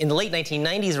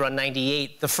 1990s, around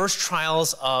 '98. The first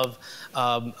trials of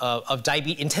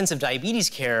intensive diabetes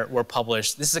care were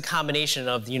published. This is a combination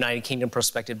of the United Kingdom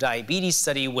prospective diabetes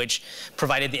study, which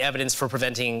provided the evidence for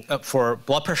preventing for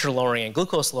blood pressure lowering and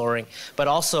glucose lowering, but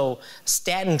also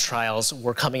statin trials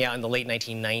were coming out in the late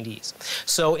 1990s.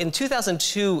 So in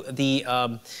 2002, the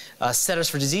Centers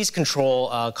for Disease Control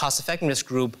Cost Effectiveness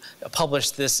Group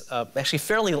published this actually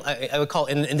fairly, I would call,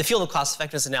 in the field of cost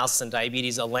effectiveness analysis and diabetes,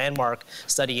 a landmark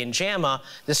study in JAMA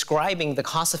describing the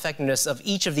cost effectiveness of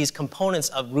each of these components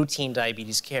of routine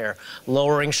diabetes care: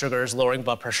 lowering sugars, lowering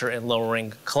blood pressure, and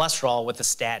lowering cholesterol with a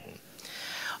statin.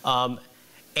 I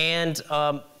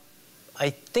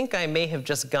think I may have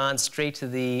just gone straight to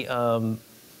the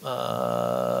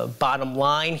bottom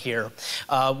line here,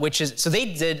 which is, so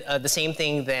they did the same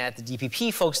thing that the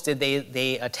DPP folks did.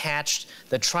 They attached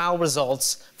the trial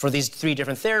results for these 3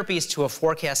 different therapies to a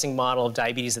forecasting model of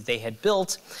diabetes that they had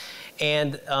built.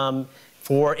 And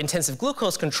for intensive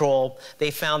glucose control, they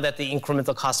found that the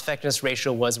incremental cost effectiveness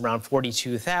ratio was around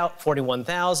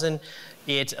 41,000.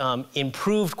 It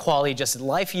improved quality adjusted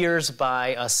life years by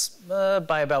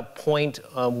about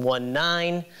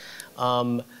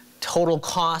 0.19. Total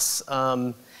costs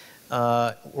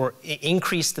were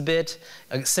increased a bit.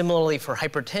 Similarly for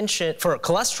hypertension, for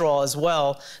cholesterol as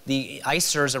well, the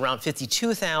ICER is around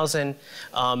 52,000.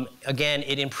 Again,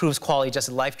 it improves quality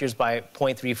adjusted life years by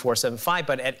 0.3475,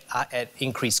 but at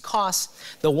increased costs.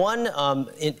 The one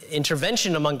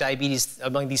intervention among these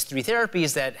 3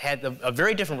 therapies that had a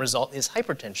very different result is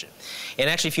hypertension. And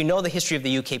actually, if you know the history of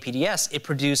the UKPDS, it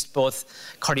produced both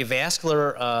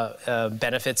cardiovascular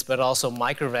benefits, but also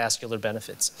microvascular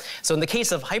benefits. So in the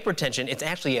case of hypertension, it's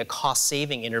actually a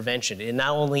cost-saving intervention. It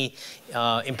not only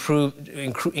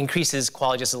increases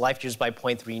quality adjusted life years by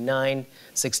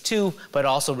 0.3962, but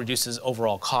also reduces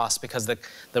overall costs because the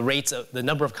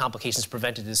number of complications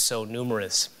prevented is so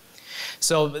numerous.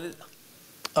 So,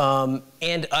 an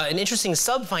interesting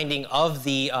sub-finding of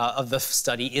the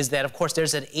study is that, of course,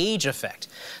 there's an age effect.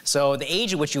 So the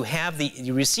age at which you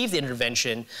receive the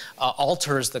intervention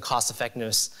alters the cost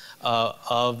effectiveness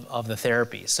of the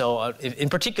therapy. So in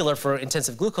particular for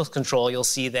intensive glucose control, you'll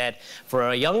see that for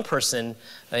a young person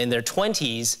in their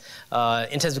 20s,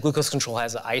 intensive glucose control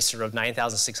has an ICER of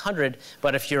 9,600,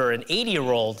 but if you're an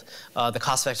 80-year-old, the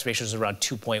cost effectiveness ratio is around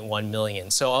 2.1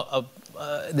 million. So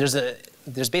there's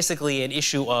basically an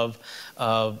issue of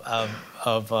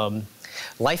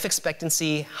life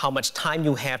expectancy, how much time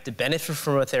you have to benefit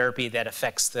from a therapy that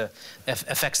affects the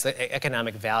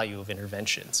economic value of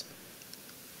interventions.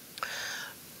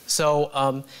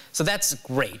 So that's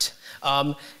great.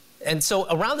 And so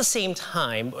around the same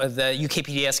time, the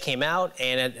UKPDS came out,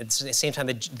 and at the same time,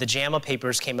 the JAMA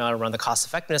papers came out around the cost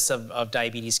effectiveness of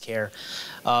diabetes care.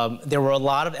 There were a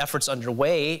lot of efforts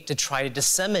underway to try to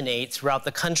disseminate throughout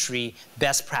the country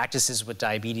best practices with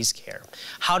diabetes care.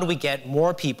 How do we get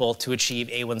more people to achieve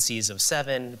A1Cs of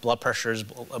 7, blood pressures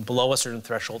below a certain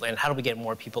threshold, and how do we get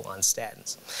more people on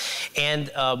statins?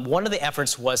 And one of the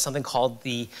efforts was something called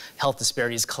the Health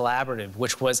Disparities Collaborative,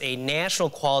 which was a national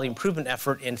quality improvement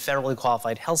effort in federally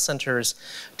qualified health centers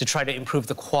to try to improve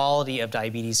the quality of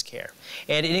diabetes care.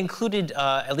 And it included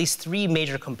at least 3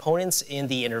 major components in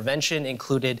the intervention.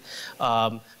 Included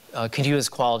continuous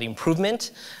quality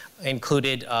improvement,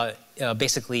 included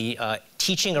basically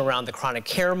teaching around the chronic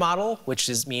care model, which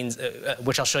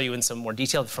I'll show you in some more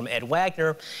detail from Ed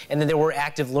Wagner, and then there were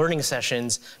active learning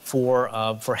sessions for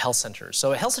health centers.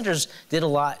 So health centers did a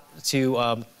lot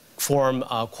to form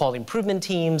quality improvement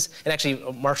teams, and actually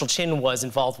Marshall Chin was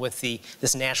involved with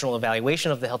this national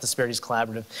evaluation of the Health Disparities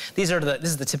Collaborative. This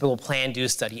is the typical plan, do,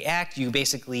 study, act. You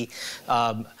basically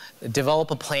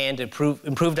develop a plan to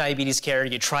improve diabetes care.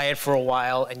 You try it for a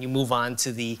while, and you move on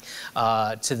to you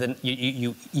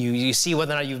see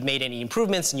whether or not you've made any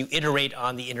improvements, and you iterate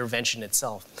on the intervention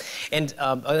itself. And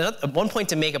one point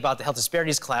to make about the Health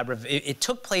Disparities Collaborative, it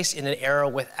took place in an era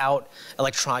without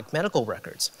electronic medical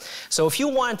records. So if you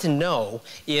wanted to know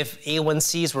if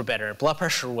A1Cs were better, blood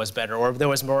pressure was better, or if there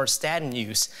was more statin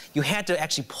use, you had to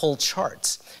actually pull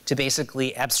charts to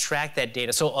basically abstract that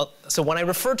data. So when I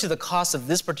refer to the cost of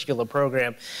this particular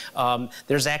program,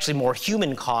 there's actually more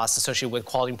human costs associated with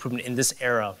quality improvement in this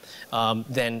era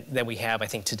than we have, I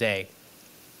think, today.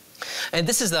 And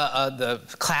this is the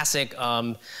classic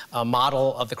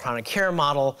model of the chronic care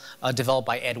model developed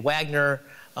by Ed Wagner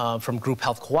from Group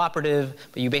Health Cooperative.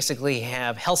 But you basically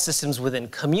have health systems within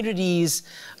communities,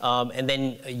 and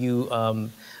then you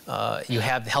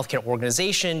have the healthcare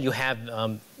organization, you have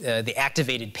the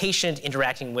activated patient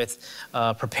interacting with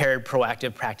prepared,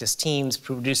 proactive practice teams,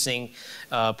 producing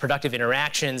productive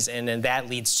interactions, and then that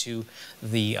leads to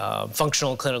the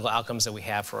functional and clinical outcomes that we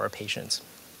have for our patients.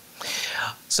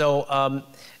 So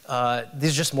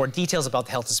these are just more details about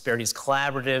the Health Disparities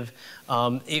Collaborative.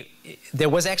 There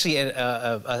was actually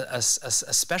a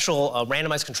special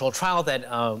randomized controlled trial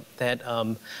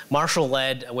that Marshall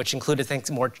led, which included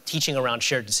things more teaching around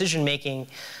shared decision making.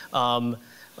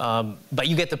 But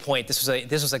you get the point. This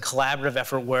was a collaborative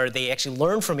effort where they actually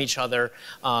learned from each other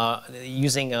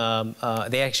using.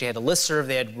 They actually had a listserv.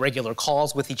 They had regular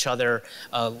calls with each other,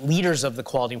 leaders of the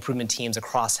quality improvement teams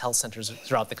across health centers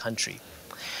throughout the country.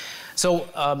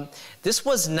 So this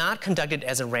was not conducted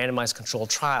as a randomized controlled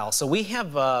trial. So we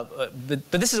have, but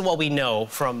this is what we know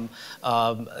from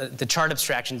the chart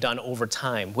abstraction done over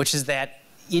time, which is that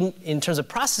in terms of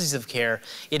processes of care,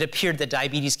 it appeared that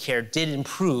diabetes care did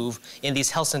improve in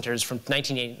these health centers from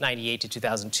 1998 to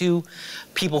 2002.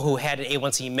 People who had an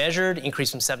A1C measured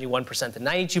increased from 71% to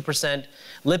 92%.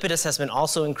 Lipid assessment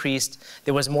also increased.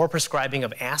 There was more prescribing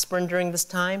of aspirin during this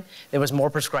time. There was more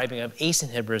prescribing of ACE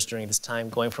inhibitors during this time,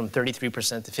 going from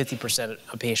 33% to 50%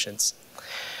 of patients.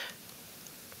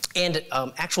 And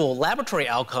actual laboratory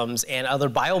outcomes and other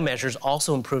biomeasures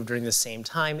also improved during the same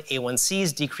time.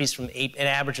 A1Cs decreased from an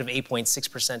average of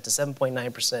 8.6% to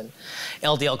 7.9%.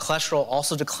 LDL cholesterol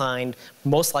also declined,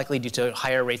 most likely due to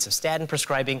higher rates of statin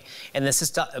prescribing. And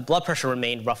the blood pressure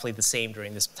remained roughly the same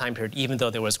during this time period, even though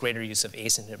there was greater use of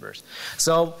ACE inhibitors.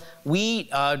 So we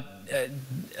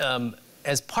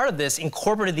as part of this,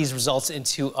 incorporated these results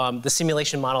into the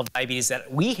simulation model of diabetes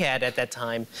that we had at that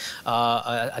time,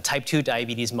 a type 2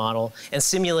 diabetes model, and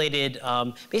simulated,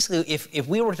 basically, if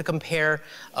we were to compare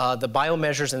the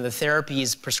biomeasures and the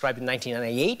therapies prescribed in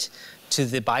 1998 to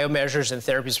the biomeasures and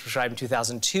therapies prescribed in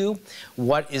 2002,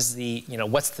 what is the,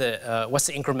 what's the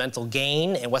incremental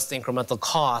gain and what's the incremental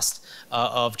cost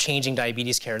of changing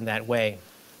diabetes care in that way?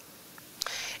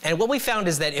 And what we found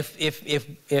is that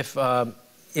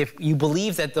if you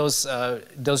believe that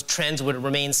those trends would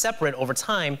remain separate over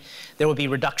time, there would be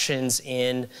reductions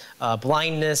in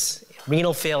blindness,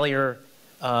 renal failure,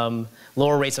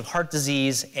 lower rates of heart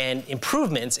disease, and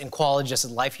improvements in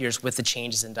quality-adjusted life years with the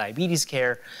changes in diabetes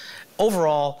care.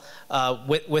 Overall,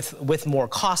 with more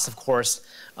costs, of course,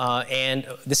 and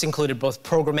this included both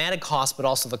programmatic costs, but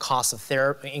also the cost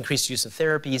of increased use of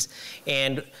therapies.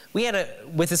 And we had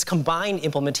with this combined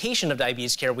implementation of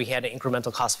diabetes care, we had an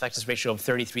incremental cost-effectiveness ratio of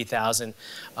 33,000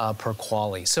 per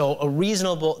QALY. So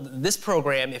this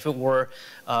program, if it were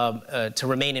to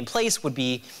remain in place, would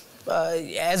be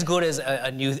as good as a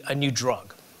new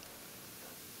drug.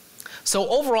 So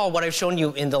overall, what I've shown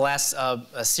you in the last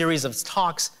series of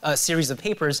talks, series of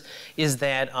papers, is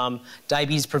that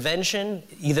diabetes prevention,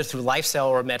 either through lifestyle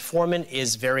or metformin,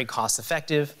 is very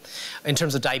cost-effective. In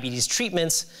terms of diabetes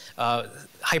treatments,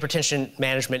 hypertension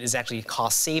management is actually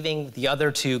cost-saving. The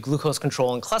other two, glucose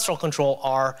control and cholesterol control,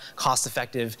 are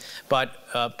cost-effective,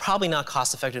 but probably not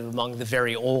cost-effective among the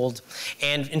very old.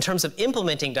 And in terms of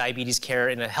implementing diabetes care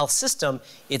in a health system,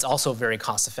 it's also very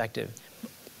cost-effective.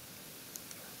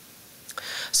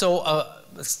 So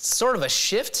sort of a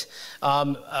shift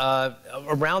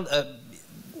around,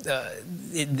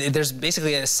 there's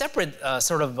basically a separate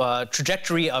sort of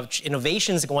trajectory of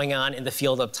innovations going on in the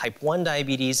field of type 1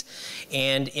 diabetes.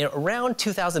 And around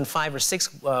 2005 or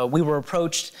 6, we were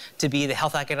approached to be the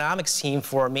health economics team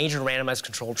for a major randomized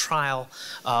controlled trial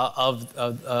of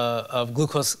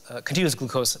continuous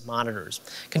glucose monitors.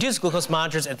 Continuous glucose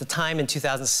monitors at the time in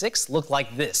 2006 looked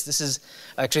like this. This is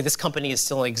actually, this company is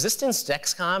still in existence,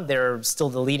 Dexcom. They're still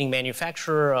the leading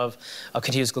manufacturer of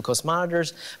continuous glucose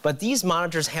monitors. But these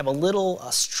monitors have a little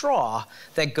straw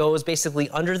that goes basically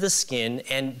under the skin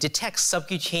and detects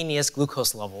subcutaneous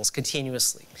glucose levels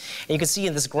continuously. And you can see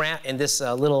in this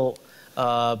little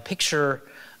picture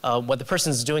what the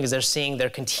person's doing is they're seeing their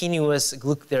continuous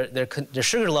their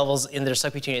sugar levels in their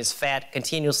subcutaneous fat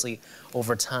continuously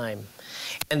over time.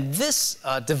 And this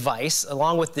device,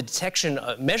 along with the detection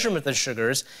measurement of the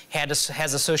sugars,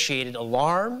 has associated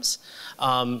alarms,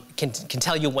 can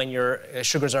tell you when your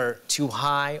sugars are too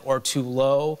high or too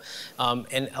low,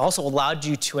 and also allowed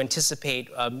you to anticipate,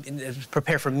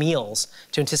 prepare for meals,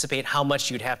 to anticipate how much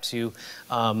you'd have to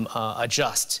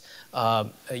adjust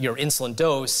your insulin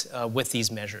dose with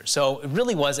these measures. So it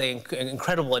really was an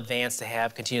incredible advance to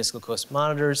have continuous glucose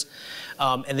monitors.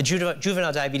 And the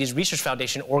Juvenile Diabetes Research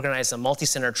Foundation organized a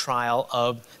multi-center trial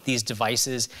of these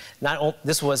devices.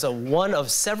 This was one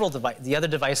of several devices. The other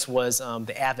device was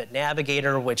the Abbott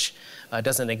Navigator, which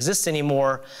doesn't exist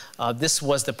anymore. This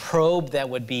was the probe that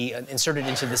would be inserted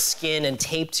into the skin and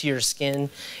taped to your skin.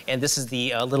 And this is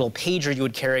the little pager you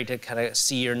would carry to kind of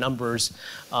see your numbers.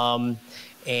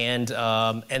 And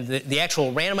the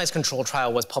actual randomized control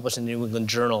trial was published in the New England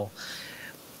Journal.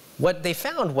 What they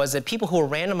found was that people who were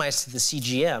randomized to the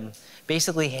CGM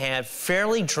basically have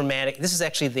fairly dramatic, this is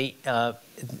actually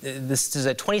this is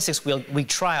a 26-week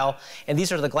trial, and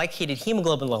these are the glycated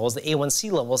hemoglobin levels, the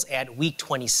A1C levels at week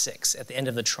 26 at the end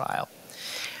of the trial.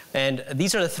 And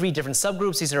these are the three different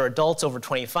subgroups. These are adults over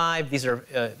 25. These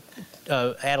are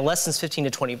adolescents 15 to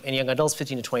 20, and young adults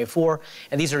 15 to 24.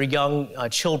 And these are young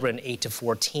children 8 to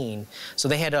 14. So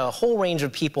they had a whole range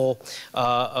of people,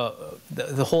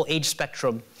 the whole age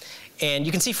spectrum. And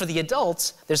you can see for the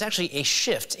adults, there's actually a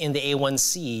shift in the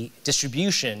A1C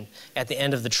distribution at the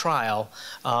end of the trial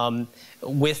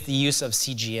with the use of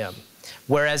CGM.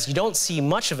 Whereas you don't see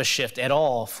much of a shift at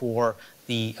all for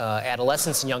the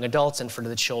adolescents and young adults and for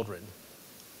the children.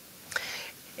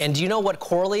 And do you know what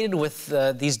correlated with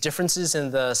these differences in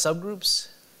the subgroups?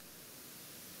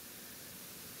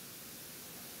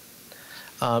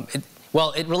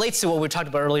 Well, it relates to what we talked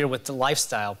about earlier with the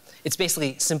lifestyle. It's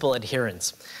basically simple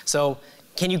adherence. So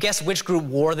can you guess which group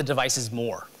wore the devices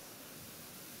more?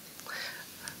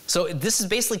 So this is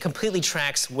basically completely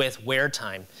tracks with wear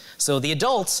time. So the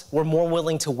adults were more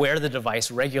willing to wear the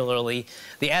device regularly.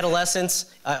 The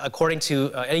adolescents, according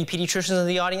to any pediatricians in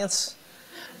the audience?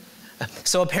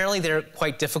 So apparently they're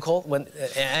quite difficult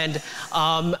I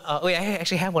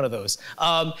actually have one of those.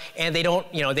 And they don't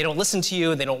listen to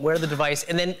you, they don't wear the device.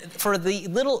 And then for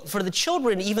the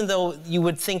children, even though you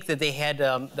would think that they had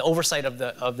the oversight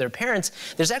of their parents,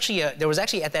 there was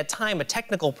actually at that time a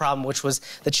technical problem, which was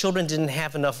the children didn't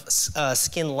have enough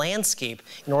skin landscape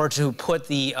in order to put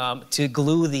to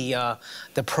glue the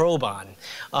probe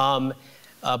on.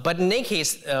 But in any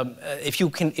case, if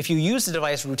you use the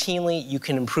device routinely, you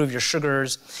can improve your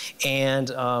sugars.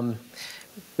 And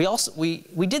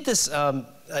we did this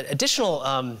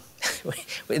additional.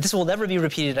 This will never be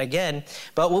repeated again.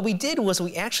 But what we did was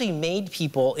we actually made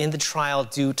people in the trial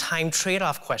do time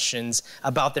trade-off questions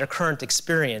about their current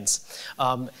experience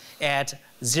at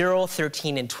 0,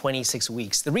 13, and 26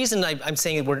 weeks. The reason I'm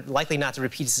saying we're likely not to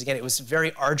repeat this again, it was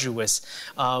very arduous.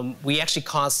 We actually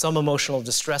caused some emotional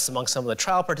distress among some of the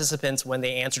trial participants when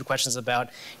they answered questions about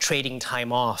trading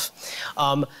time off.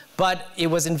 But it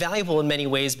was invaluable in many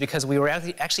ways because we were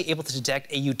actually able to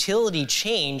detect a utility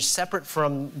change separate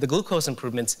from the glucose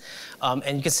improvements.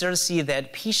 And you can start to see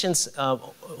that patients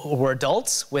who were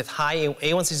adults with high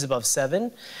A1Cs above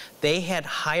 7, they had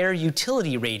higher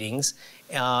utility ratings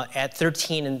at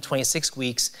 13 and 26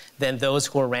 weeks than those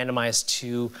who were randomized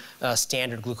to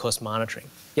standard glucose monitoring.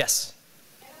 Yes?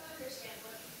 I don't understand.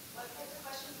 What types of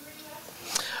questions were you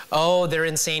asking? Oh, they're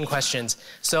insane questions.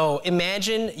 So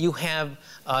imagine you have,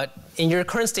 in your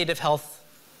current state of health,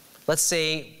 let's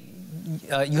say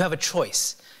you have a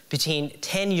choice between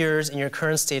 10 years in your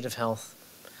current state of health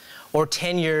or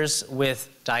 10 years with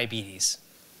diabetes.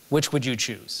 Which would you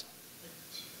choose?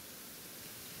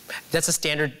 That's a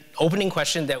standard opening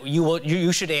question that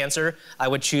you should answer. I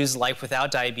would choose life without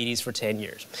diabetes for 10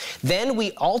 years. Then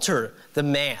we alter the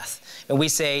math, and we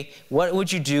say, what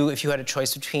would you do if you had a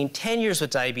choice between 10 years with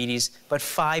diabetes but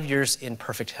 5 years in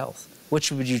perfect health? Which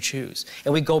would you choose?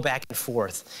 And we go back and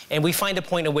forth. And we find a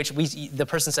point at which the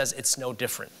person says it's no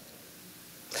different.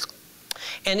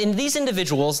 And in these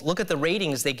individuals, look at the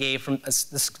ratings they gave from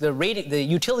the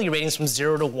utility ratings from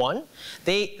 0 to 1.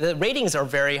 The ratings are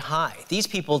very high. These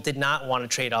people did not want to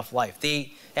trade off life.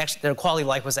 Their quality of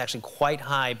life was actually quite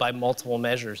high by multiple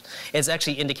measures. It's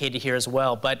actually indicated here as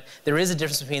well. But there is a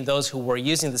difference between those who were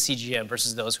using the CGM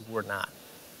versus those who were not.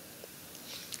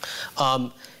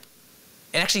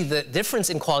 And actually, the difference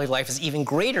in quality of life is even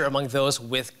greater among those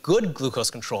with good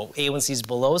glucose control, A1Cs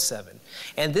below 7.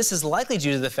 And this is likely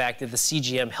due to the fact that the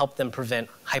CGM helped them prevent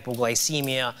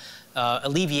hypoglycemia,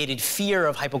 alleviated fear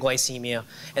of hypoglycemia.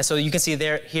 And so you can see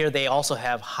here they also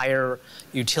have higher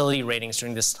utility ratings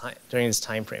during this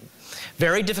time frame.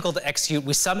 Very difficult to execute.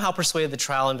 We somehow persuaded the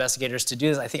trial investigators to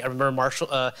do this. I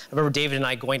remember David and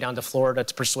I going down to Florida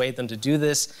to persuade them to do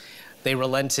this. They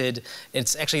relented.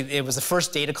 It was the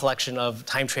first data collection of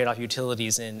time trade-off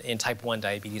utilities in type 1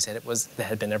 diabetes that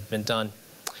had ever been done.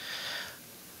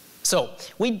 So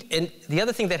the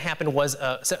other thing that happened was,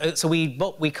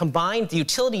 we combined the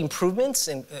utility improvements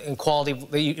in quality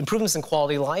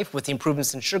of life with the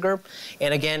improvements in sugar,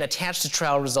 and again attached the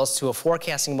trial results to a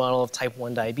forecasting model of type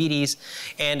 1 diabetes.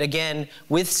 And again,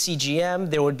 with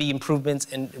CGM, there would be improvements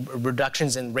and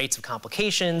reductions in rates of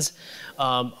complications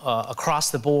across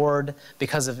the board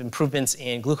because of improvements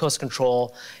in glucose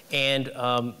control, and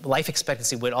life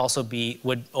expectancy would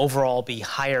overall be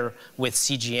higher with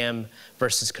CGM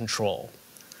versus control.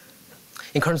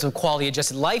 In terms of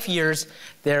quality-adjusted life years,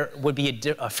 there would be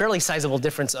a fairly sizable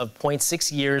difference of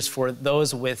 0.6 years for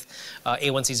those with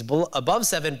A1Cs above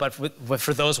 7, but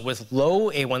for those with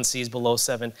low A1Cs below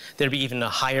 7, there'd be even a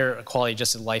higher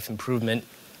quality-adjusted life improvement.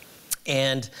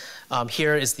 And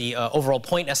here is the overall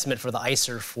point estimate for the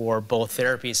ICER for both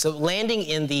therapies. So landing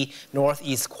in the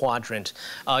northeast quadrant,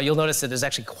 you'll notice that there's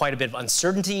actually quite a bit of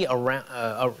uncertainty around,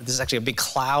 there's actually a big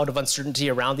cloud of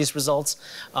uncertainty around these results.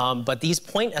 But these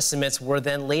point estimates were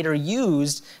then later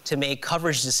used to make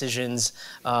coverage decisions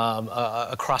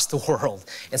across the world.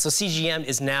 And so CGM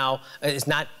is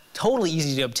not totally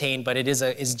easy to obtain, but it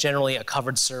is generally a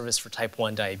covered service for type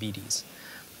 1 diabetes.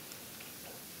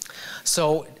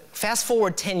 So fast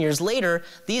forward 10 years later,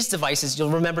 these devices, you'll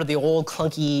remember the old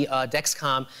clunky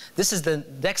Dexcom. This is the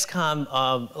Dexcom,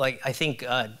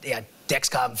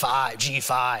 Dexcom 5,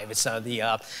 G5. It's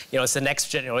it's the next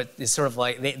gen. It's sort of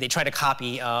like they try to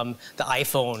copy the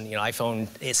iPhone. iPhone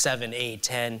 7, 8,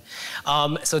 10.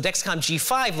 So Dexcom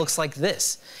G5 looks like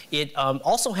this. It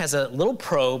also has a little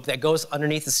probe that goes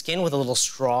underneath the skin with a little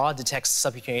straw, detects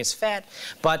subcutaneous fat,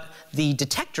 but the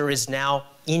detector is now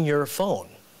in your phone.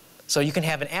 So you can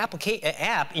have an app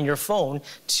in your phone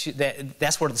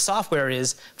that's where the software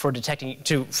is for tracking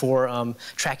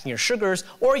your sugars,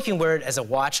 or you can wear it as a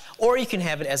watch, or you can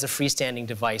have it as a freestanding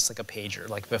device like a pager,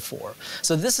 like before.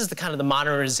 So this is the kind of the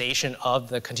modernization of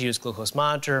the continuous glucose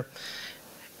monitor.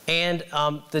 And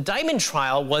the Diamond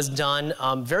trial was done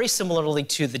very similarly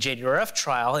to the JDRF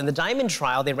trial. In the Diamond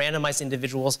trial, they randomized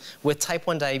individuals with type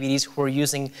 1 diabetes who were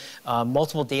using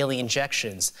multiple daily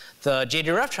injections. The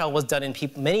JDRF trial was done in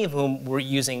people, many of whom were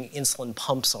using insulin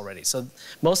pumps already. So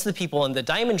most of the people in the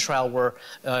Diamond trial were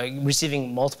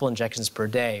receiving multiple injections per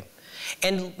day.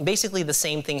 And basically the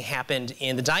same thing happened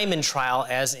in the Diamond trial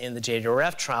as in the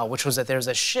JDRF trial, which was that there's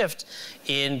a shift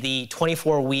in the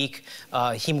 24-week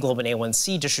hemoglobin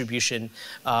A1C distribution,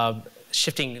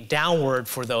 shifting downward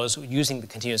for those using the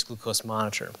continuous glucose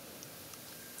monitor.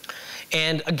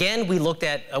 And again, we looked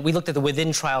at the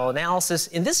within-trial analysis.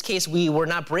 In this case, we were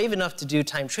not brave enough to do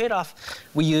time trade-off.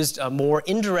 We used more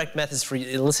indirect methods for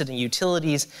eliciting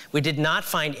utilities. We did not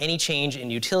find any change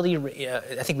in utility.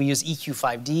 I think we used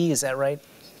EQ5D. Is that right,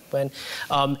 Gwen?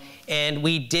 And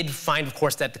we did find, of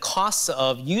course, that the costs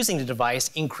of using the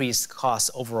device increased costs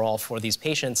overall for these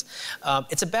patients.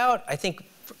 It's about, I think,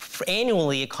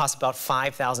 annually, it costs about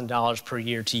 $5,000 per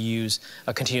year to use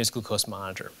a continuous glucose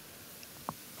monitor.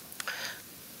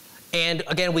 And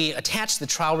again, we attached the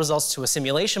trial results to a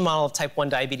simulation model of type 1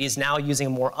 diabetes, now using a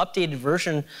more updated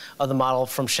version of the model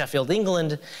from Sheffield,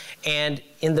 England. And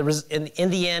in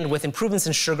the end, with improvements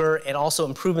in sugar and also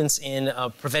improvements in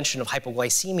prevention of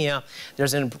hypoglycemia,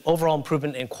 there's an overall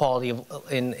improvement in quality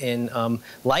of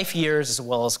life years, as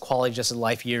well as quality-adjusted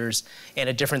life years, and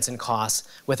a difference in costs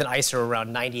with an ICER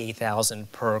around $98,000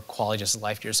 per quality-adjusted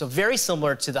life year. So very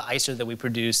similar to the ICER that we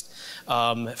produced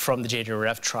from the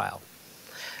JDRF trial.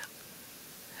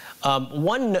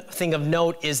 One thing of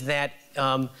note is that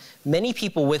many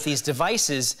people with these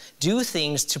devices do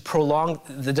things to prolong.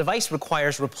 The device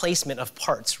requires replacement of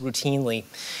parts routinely.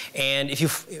 And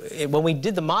when we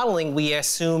did the modeling, we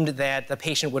assumed that the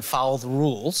patient would follow the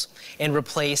rules and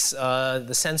replace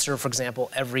the sensor, for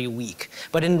example, every week.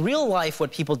 But in real life,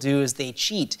 what people do is they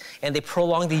cheat and they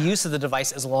prolong the use of the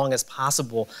device as long as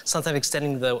possible, sometimes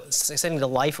extending the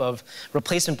life of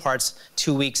replacement parts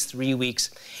 2 weeks, 3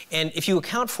 weeks. And if you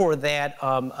account for that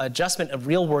adjustment of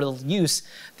real-world use,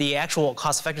 the actual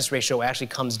cost-effectiveness ratio actually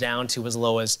comes down to as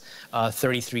low as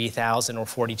 $33,000 or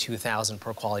 $42,000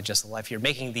 per quality-adjusted life year,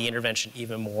 making the intervention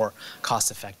even more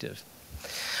cost-effective.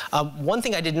 One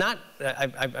thing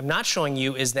I'm not showing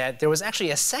you is that there was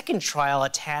actually a second trial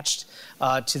attached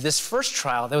to this first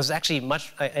trial that was actually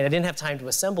I didn't have time to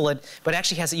assemble it, but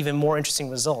actually has even more interesting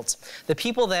results. The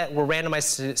people that were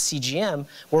randomized to CGM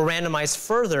were randomized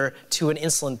further to an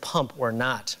insulin pump or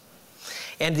not.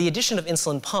 And the addition of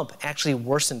insulin pump actually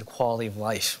worsened quality of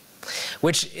life,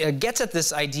 which gets at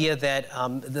this idea that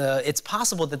it's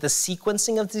possible that the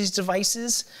sequencing of these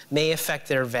devices may affect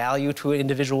their value to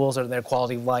individuals or their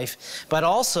quality of life, but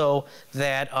also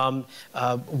that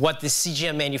what the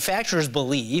CGM manufacturers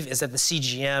believe is that the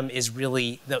CGM is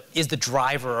really the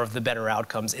driver of the better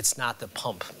outcomes. It's not the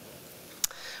pump.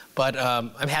 But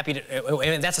I'm happy to,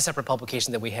 and that's a separate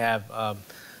publication that we have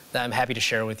that I'm happy to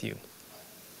share with you.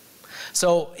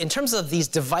 So in terms of these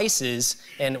devices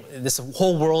and this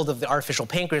whole world of the artificial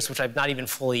pancreas, which I've not even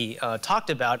fully talked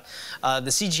about,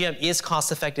 the CGM is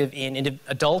cost-effective in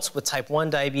adults with type 1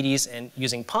 diabetes and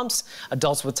using pumps,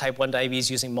 adults with type 1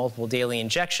 diabetes using multiple daily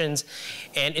injections.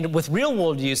 And with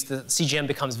real-world use, the CGM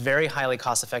becomes very highly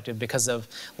cost-effective because of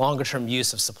longer-term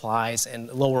use of supplies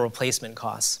and lower replacement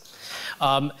costs.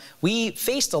 We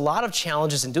faced a lot of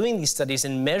challenges in doing these studies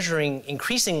and measuring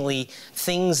increasingly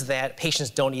things that patients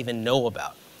don't even know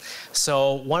about.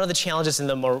 So one of the challenges in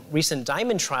the more recent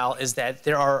DIAMOND trial is that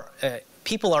there are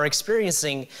people are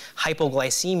experiencing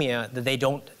hypoglycemia that they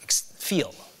don't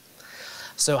feel.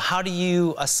 So how do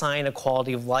you assign a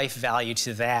quality of life value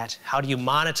to that? How do you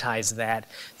monetize that?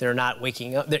 They're not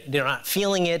waking up, they're not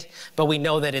feeling it, but we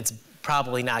know that it's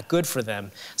probably not good for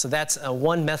them. So that's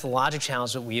one methodological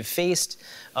challenge that we have faced.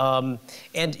 And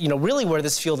really where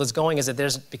this field is going is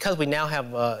that because we now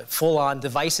have full-on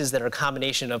devices that are a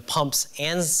combination of pumps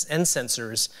and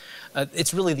sensors,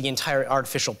 it's really the entire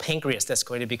artificial pancreas that's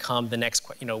going to become the next,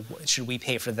 should we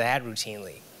pay for that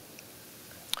routinely?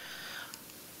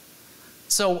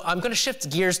 So I'm going to shift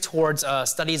gears towards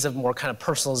studies of more kind of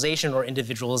personalization or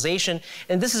individualization.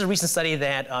 And this is a recent study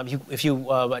that, if you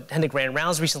attended Grand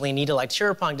Rounds recently, Anita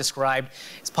Tirupong described.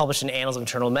 It's published in Annals of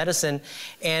Internal Medicine.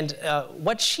 And and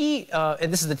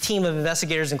this is the team of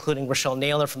investigators, including Rochelle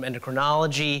Naylor from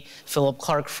endocrinology, Philip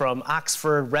Clark from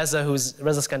Oxford, Reza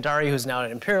Skandari, who's now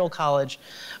at Imperial College,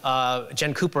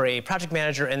 Jen Cooper, a project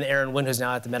manager, and Aaron Wynn, who's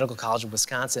now at the Medical College of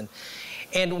Wisconsin.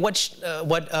 And what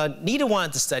Nita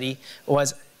wanted to study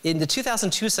was, in the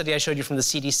 2002 study I showed you from the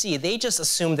CDC, they just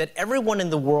assumed that everyone in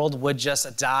the world would just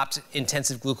adopt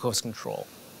intensive glucose control.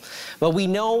 But we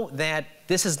know that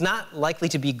this is not likely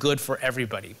to be good for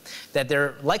everybody, that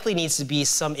there likely needs to be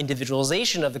some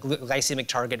individualization of the glycemic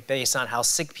target based on how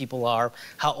sick people are,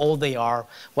 how old they are,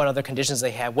 what other conditions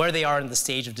they have, where they are in the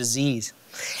stage of disease.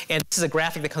 And this is a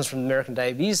graphic that comes from the American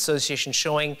Diabetes Association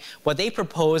showing what they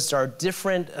proposed are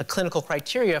different clinical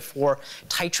criteria for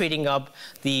titrating up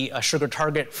the sugar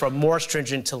target from more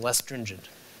stringent to less stringent.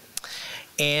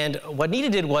 And what Nita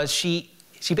did was she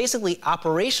basically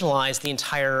operationalized the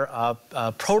entire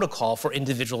protocol for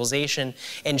individualization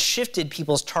and shifted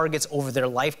people's targets over their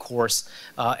life course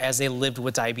as they lived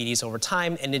with diabetes over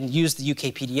time, and then used the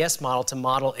UKPDS model to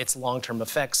model its long-term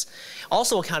effects.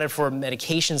 Also accounted for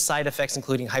medication side effects,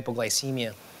 including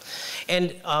hypoglycemia.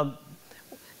 And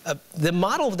the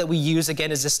model that we use,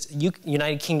 again, is this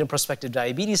United Kingdom prospective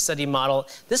diabetes study model.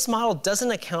 This model doesn't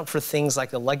account for things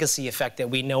like the legacy effect that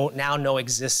we now know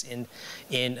exists in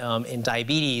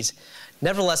diabetes.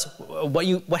 Nevertheless,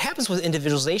 what happens with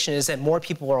individualization is that more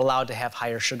people are allowed to have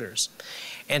higher sugars.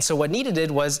 And so what Nita did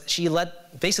was she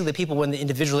let basically the people in the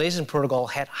individualization protocol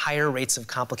had higher rates of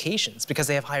complications because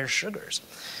they have higher sugars.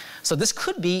 So this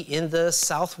could be in the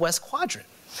southwest quadrant.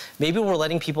 Maybe we're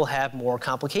letting people have more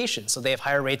complications. So they have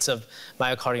higher rates of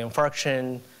myocardial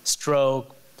infarction,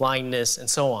 stroke, blindness, and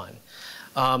so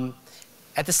on.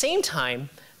 At the same time,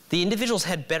 the individuals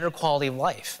had better quality of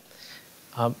life,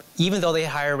 even though they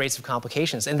had higher rates of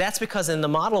complications. And that's because in the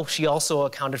model, she also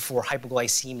accounted for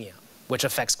hypoglycemia, which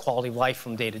affects quality of life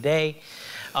from day to day.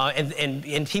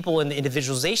 And people in the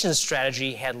individualization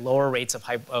strategy had lower rates of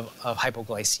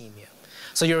hypoglycemia.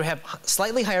 So you have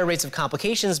slightly higher rates of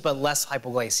complications, but less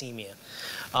hypoglycemia.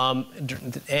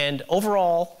 And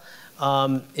overall,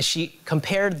 she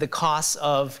compared the costs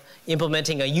of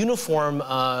implementing a uniform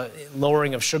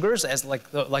lowering of sugars, as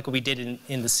like we did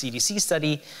in the CDC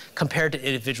study, compared to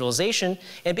individualization.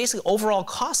 And basically, overall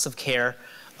costs of care,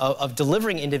 of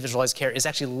delivering individualized care, is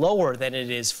actually lower than it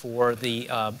is for the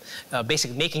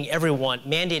basically mandating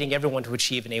everyone to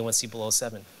achieve an A1C below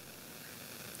 7.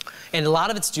 And a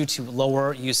lot of it's due to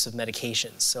lower use of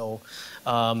medications. So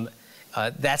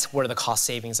that's where the cost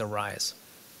savings arise.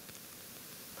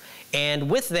 And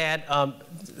with that,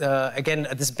 again,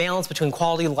 this balance between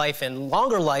quality of life and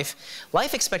longer life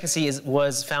expectancy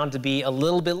was found to be a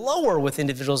little bit lower with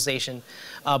individualization,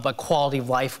 but quality of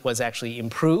life was actually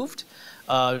improved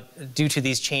due to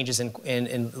these changes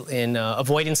in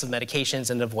avoidance of medications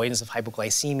and avoidance of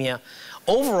hypoglycemia.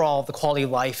 Overall, the quality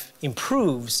of life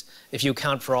improves if you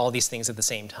account for all these things at the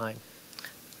same time.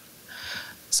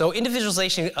 So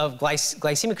individualization of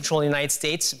glycemic control in the United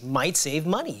States might save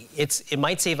money. It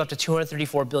might save up to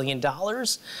 $234 billion.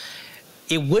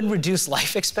 It would reduce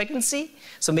life expectancy,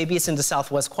 so maybe it's in the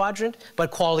southwest quadrant,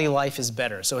 but quality of life is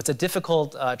better. So it's a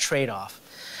difficult trade-off.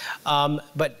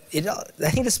 But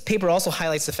I think this paper also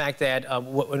highlights the fact that,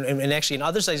 and actually in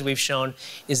other studies we've shown,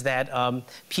 is that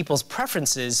people's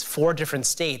preferences for different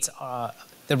states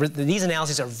these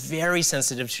analyses are very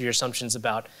sensitive to your assumptions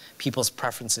about people's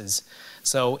preferences.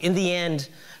 So in the end,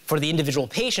 for the individual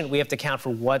patient, we have to account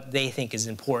for what they think is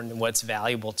important and what's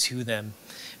valuable to them.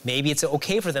 Maybe it's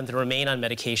okay for them to remain on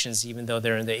medications even though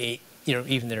they're in their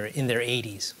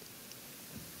 80s.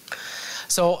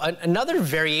 So another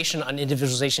variation on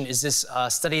individualization is this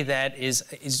study that is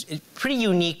pretty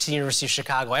unique to the University of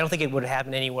Chicago. I don't think it would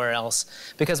happen anywhere else,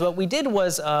 because what we did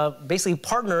was basically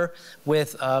partner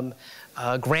with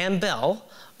Graham Bell,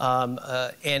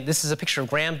 and this is a picture of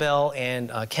Graham Bell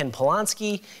and Ken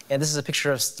Polanski, and this is a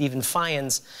picture of Stephen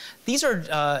Fyans. These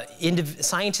are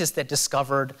scientists that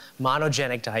discovered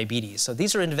monogenic diabetes. So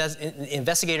these are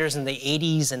investigators in the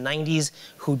 80s and 90s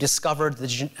who discovered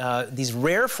these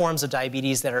rare forms of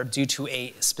diabetes that are due to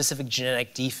a specific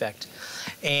genetic defect.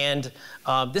 And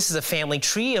this is a family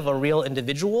tree of a real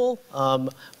individual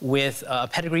with a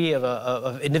pedigree of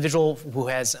an individual who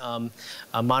has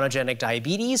monogenic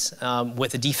diabetes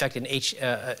with a defect in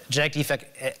genetic defect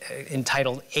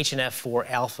entitled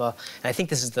HNF4 alpha. And I think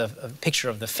this is the picture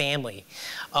of the family.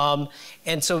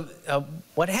 And so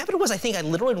what happened was, I think I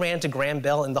literally ran into Graham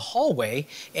Bell in the hallway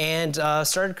and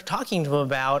started talking to him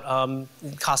about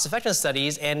cost-effectiveness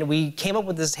studies, and we came up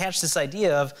with hatched this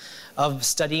idea of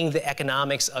studying the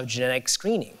economics of genetic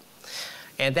screening.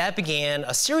 And that began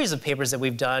a series of papers that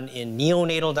we've done in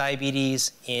neonatal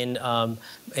diabetes, in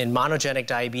monogenic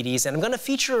diabetes. And I'm going to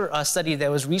feature a study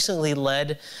that was recently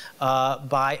led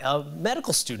by a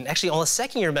medical student, actually only a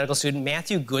second-year medical student,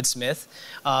 Matthew Goodsmith,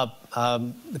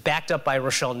 backed up by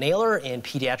Rochelle Naylor in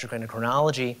pediatric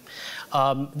endocrinology.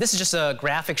 This is just a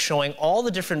graphic showing all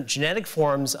the different genetic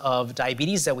forms of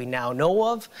diabetes that we now know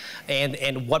of,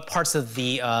 and what parts of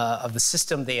the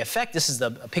system they affect. This is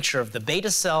a picture of the beta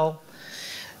cell.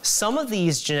 Some of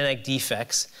these genetic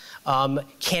defects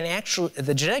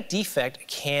the genetic defect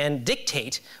can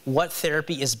dictate what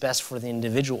therapy is best for the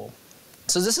individual.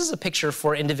 So this is a picture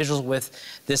for individuals with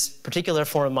this particular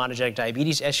form of monogenic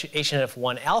diabetes,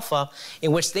 HNF1 alpha,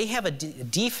 in which they have a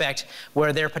defect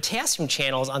where their potassium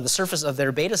channels on the surface of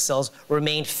their beta cells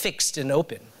remain fixed and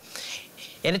open.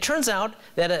 And it turns out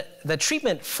that the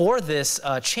treatment for this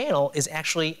channel is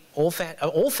actually an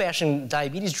old-fashioned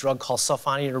diabetes drug called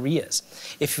sulfonylureas.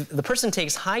 If the person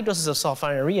takes high doses of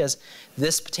sulfonylureas,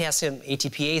 this potassium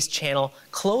ATPase channel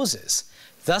closes,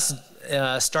 thus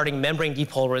starting membrane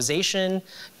depolarization,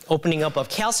 opening up of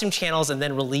calcium channels, and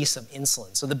then release of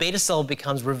insulin. So the beta cell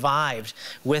becomes revived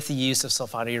with the use of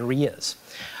sulfonylureas.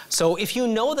 So if you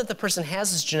know that the person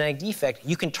has this genetic defect,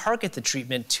 you can target the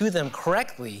treatment to them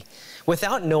correctly.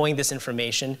 Without knowing this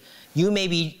information, you may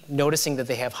be noticing that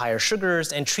they have higher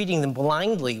sugars and treating them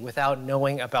blindly without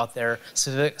knowing about their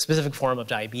specific form of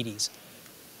diabetes.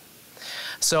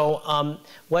 So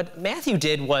what Matthew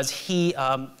did was he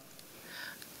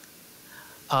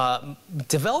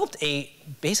developed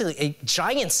basically a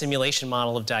giant simulation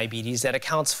model of diabetes that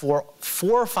accounts for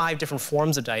 4 or 5 different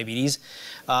forms of diabetes,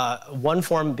 one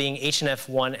form being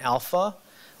HNF1 alpha,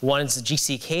 one is the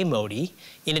GCK MODI,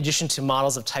 in addition to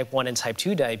models of type 1 and type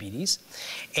 2 diabetes.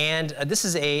 And this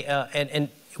is and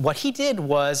what he did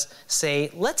was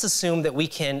say, let's assume that we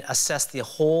can assess the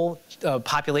whole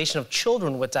population of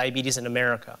children with diabetes in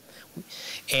America.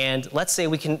 And let's say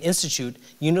we can institute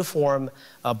uniform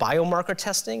biomarker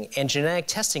testing and genetic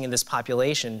testing in this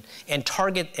population and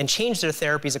target and change their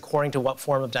therapies according to what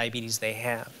form of diabetes they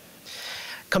have.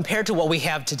 Compared to what we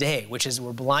have today, which is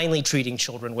we're blindly treating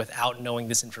children without knowing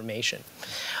this information.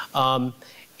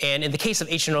 And in the case of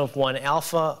HNF1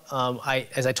 alpha,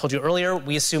 as I told you earlier,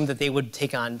 we assumed that they would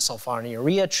take on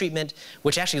sulfonylurea treatment,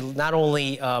 which actually not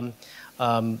only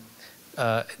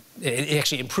it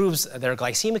actually improves their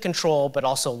glycemic control, but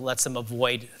also lets them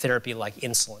avoid therapy like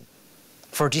insulin.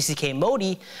 For GCK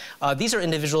MODI, these are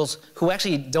individuals who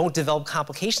actually don't develop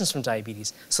complications from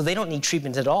diabetes, so they don't need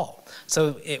treatment at all.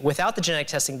 So without the genetic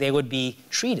testing, they would be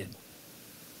treated.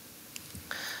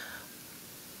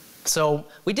 So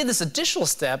we did this additional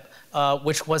step,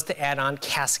 which was to add on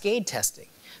cascade testing.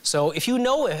 So if you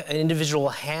know an individual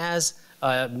has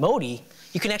MODY,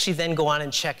 you can actually then go on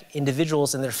and check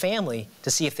individuals in their family to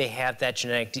see if they have that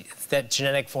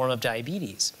genetic form of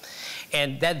diabetes.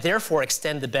 And that therefore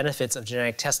extend the benefits of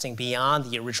genetic testing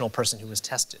beyond the original person who was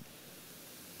tested.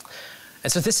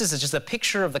 And so this is just a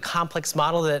picture of the complex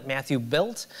model that Matthew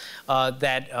built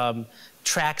that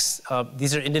tracks,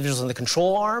 these are individuals in the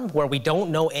control arm where we don't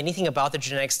know anything about their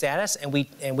genetic status, and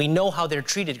we know how they're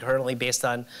treated currently based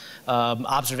on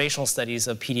observational studies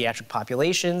of pediatric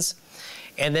populations.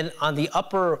 And then on the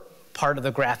upper part of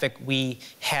the graphic, we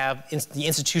have the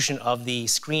institution of the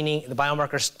screening, the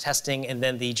biomarkers testing, and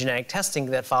then the genetic testing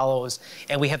that follows,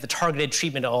 and we have the targeted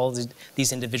treatment of all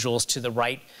these individuals to the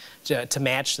right to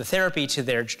match the therapy to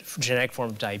their genetic form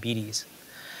of diabetes.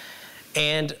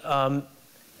 And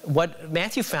what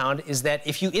Matthew found is that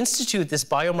if you institute this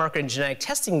biomarker and genetic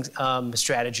testing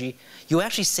strategy, you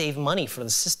actually save money for the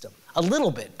system. A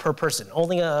little bit per person,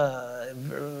 only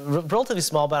relatively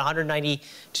small, about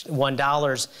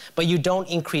 $191, but you don't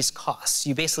increase costs.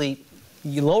 You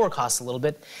lower costs a little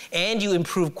bit, and you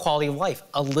improve quality of life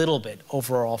a little bit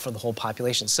overall for the whole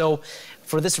population. So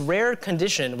for this rare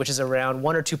condition, which is around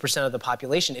 1 or 2% of the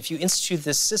population, if you institute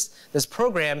this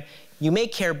program, you may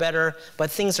care better, but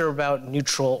things are about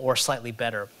neutral or slightly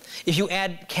better. If you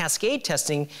add cascade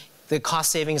testing, the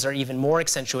cost savings are even more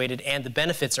accentuated, and the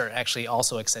benefits are actually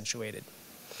also accentuated.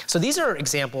 So these are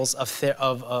examples of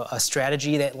a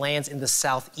strategy that lands in the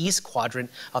southeast quadrant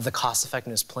of the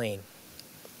cost-effectiveness plane.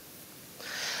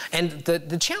 And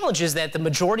the challenge is that the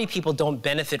majority of people don't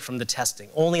benefit from the testing.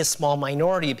 Only a small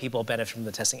minority of people benefit from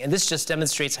the testing. And this just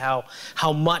demonstrates how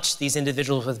much these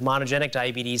individuals with monogenic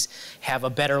diabetes have a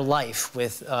better life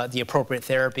with the appropriate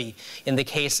therapy. In the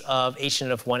case of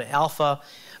HNF1 alpha,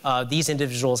 these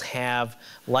individuals have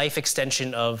life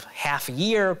extension of half a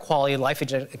year, quality of life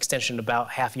extension about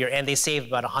half a year, and they save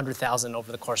about $100,000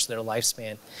 over the course of their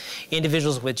lifespan.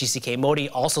 Individuals with GCK MODY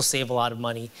also save a lot of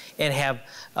money and have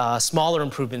smaller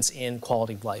improvements in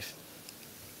quality of life.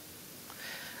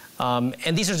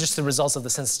 And these are just the results of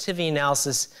the sensitivity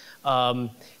analysis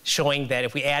showing that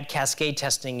if we add cascade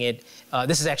testing,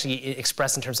 this is actually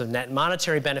expressed in terms of net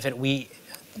monetary benefit.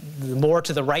 The more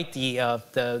to the right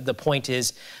the point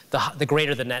is, the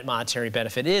greater the net monetary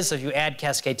benefit is. So if you add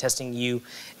cascade testing, you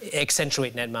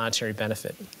accentuate net monetary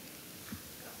benefit.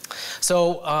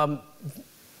 So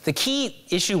the key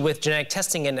issue with genetic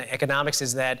testing and economics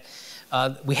is that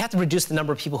we have to reduce the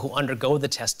number of people who undergo the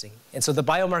testing. And so the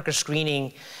biomarker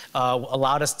screening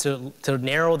allowed us to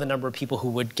narrow the number of people who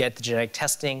would get the genetic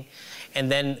testing.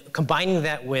 And then combining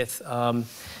that with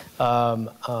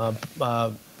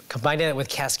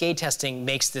cascade testing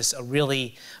makes this a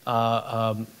really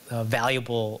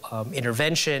valuable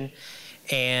intervention.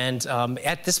 And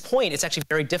at this point, it's actually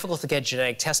very difficult to get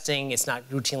genetic testing. It's not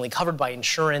routinely covered by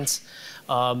insurance.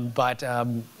 But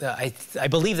I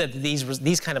believe that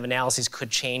these kind of analyses could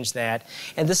change that.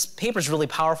 And this paper is really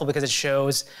powerful because it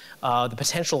shows the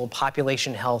potential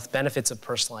population health benefits of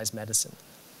personalized medicine.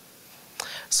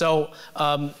 So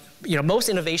most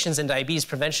innovations in diabetes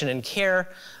prevention and care,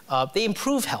 they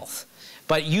improve health,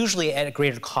 but usually at a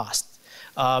greater cost.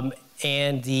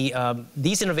 And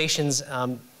these innovations,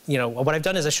 what I've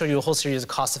done is I showed you a whole series of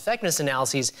cost-effectiveness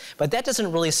analyses, but that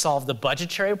doesn't really solve the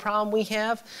budgetary problem we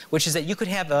have, which is that you could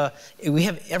have we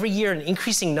have every year an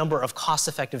increasing number of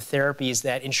cost-effective therapies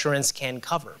that insurance can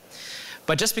cover.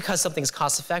 But just because something's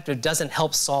cost-effective doesn't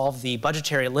help solve the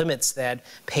budgetary limits that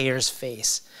payers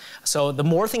face. So the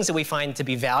more things that we find to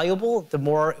be valuable, the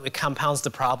more it compounds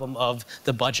the problem of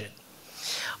the budget.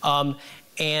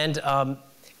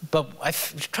 But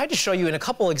I've tried to show you in a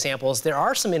couple examples, there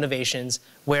are some innovations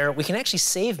where we can actually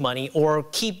save money or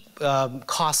keep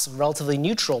costs relatively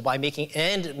neutral by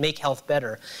make health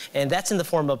better. And that's in the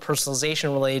form of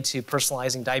personalization related to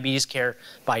personalizing diabetes care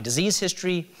by disease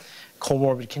history,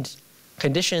 comorbid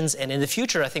conditions, and in the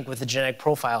future, I think, with the genetic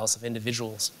profiles of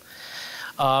individuals.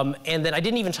 And then I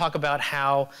didn't even talk about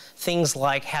how things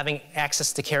like having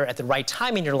access to care at the right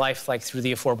time in your life, like through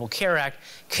the Affordable Care Act,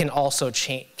 can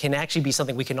actually be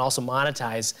something we can also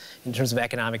monetize in terms of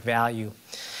economic value.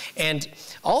 And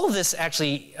all of this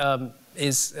actually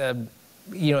has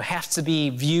to be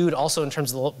viewed also in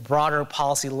terms of the broader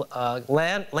policy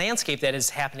landscape that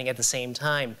is happening at the same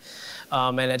time.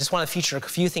 And I just want to feature a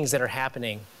few things that are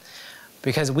happening.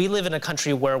 Because we live in a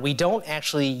country where we don't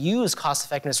actually use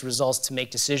cost-effectiveness results to make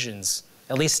decisions,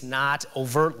 at least not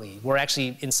overtly. We're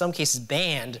actually, in some cases,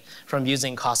 banned from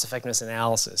using cost-effectiveness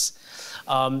analysis.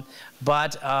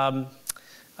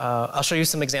 I'll show you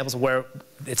some examples where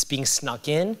it's being snuck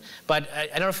in. But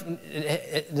I don't know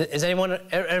if, is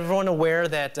everyone aware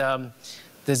that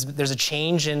there's a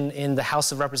change in the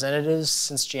House of Representatives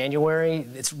since January?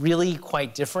 It's really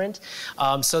quite different.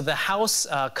 So the House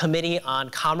Committee on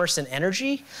Commerce and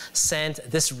Energy sent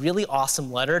this really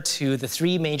awesome letter to the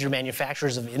 3 major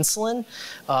manufacturers of insulin,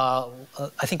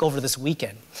 I think over this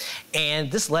weekend.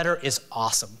 And this letter is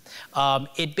awesome.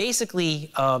 It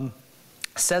basically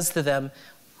says to them,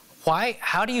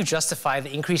 how do you justify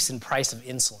the increase in price of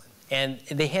insulin? And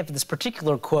they have this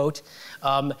particular quote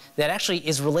that actually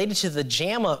is related to the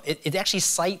JAMA. It actually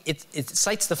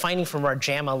cites the finding from our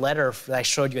JAMA letter that I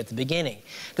showed you at the beginning.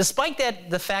 Despite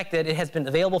the fact that it has been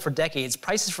available for decades,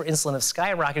 prices for insulin have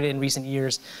skyrocketed in recent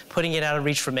years, putting it out of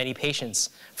reach for many patients.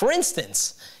 For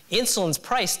instance, insulin's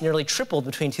price nearly tripled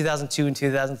between 2002 and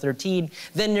 2013,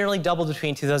 then nearly doubled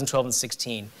between 2012 and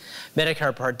 16.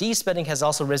 Medicare Part D spending has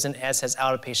also risen, as has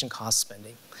out-of-patient cost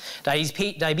spending.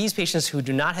 Diabetes patients who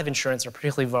do not have insurance are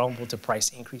particularly vulnerable to price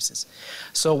increases.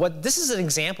 So what this is an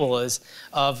example is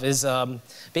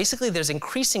basically there's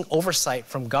increasing oversight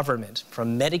from government,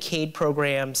 from Medicaid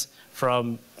programs,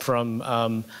 from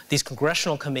these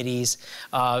congressional committees.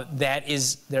 What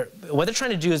they're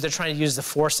trying to do is they're trying to use the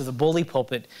force of the bully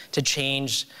pulpit to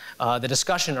change the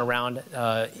discussion around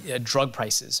drug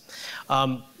prices.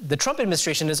 The Trump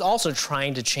administration is also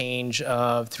trying to change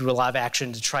through a lot of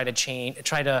action to try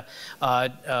to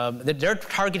they're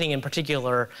targeting in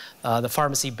particular the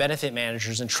pharmacy benefit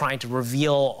managers and trying to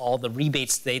reveal all the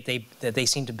rebates that they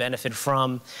seem to benefit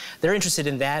from. They're interested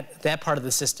in that part of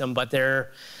the system, but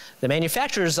the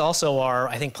manufacturers also are,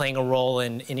 I think, playing a role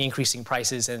in increasing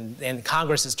prices, and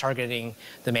Congress is targeting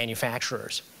the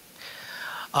manufacturers.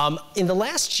 In the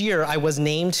last year, I was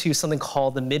named to something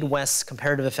called the Midwest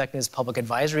Comparative Effectiveness Public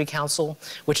Advisory Council,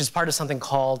 which is part of something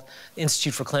called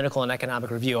Institute for Clinical and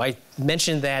Economic Review. I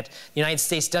mentioned that the United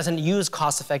States doesn't use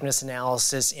cost-effectiveness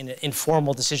analysis in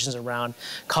informal decisions around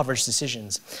coverage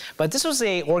decisions. But this was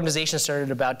an organization started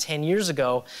about 10 years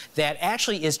ago that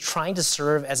actually is trying to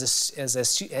serve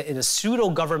in a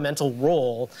pseudo-governmental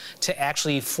role to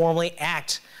actually formally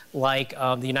act like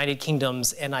the United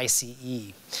Kingdom's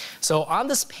NICE. So on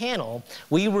this panel,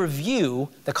 we review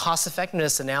the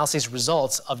cost-effectiveness analysis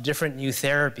results of different new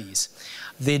therapies.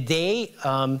 The day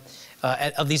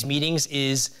of these meetings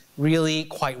is really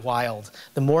quite wild.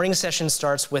 The morning session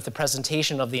starts with the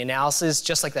presentation of the analysis,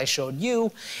 just like I showed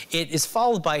you. It is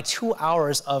followed by 2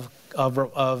 hours of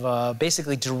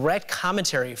basically direct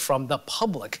commentary from the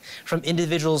public, from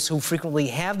individuals who frequently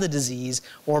have the disease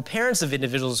or parents of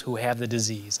individuals who have the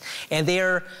disease. And they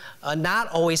are not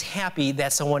always happy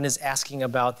that someone is asking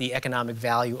about the economic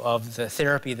value of the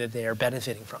therapy that they are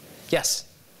benefiting from. Yes?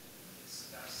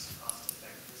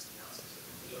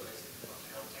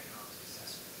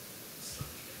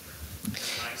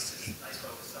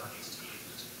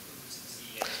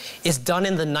 It's done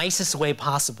in the nicest way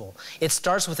possible. It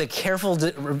starts with a careful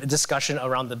discussion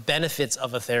around the benefits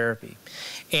of a therapy.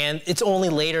 And it's only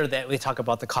later that we talk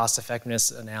about the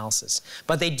cost-effectiveness analysis.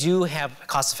 But they do have a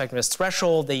cost-effectiveness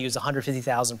threshold. They use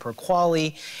 $150,000 per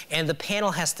quality. And the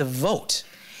panel has to vote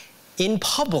in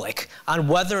public on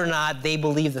whether or not they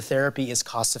believe the therapy is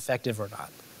cost-effective or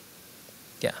not.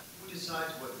 Yeah? Who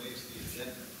decides what makes the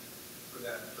agenda for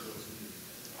those meetings?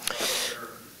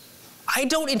 I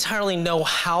don't entirely know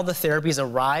how the therapies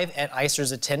arrive at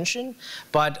ICER's attention,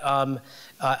 but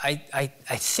I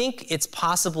think it's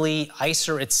possibly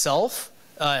ICER itself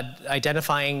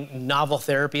identifying novel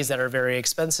therapies that are very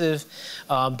expensive.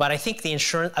 But I think the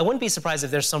insurance, I wouldn't be surprised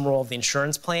if there's some role of the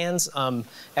insurance plans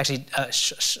actually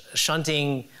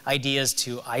shunting ideas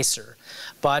to ICER.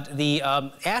 But the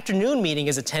afternoon meeting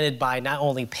is attended by not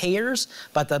only payers,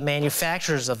 but the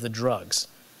manufacturers of the drugs.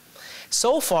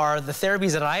 So far, the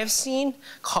therapies that I have seen,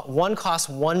 one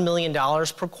cost $1 million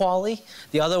per quality.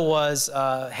 The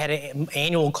other had an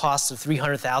annual cost of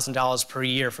 $300,000 per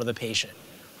year for the patient.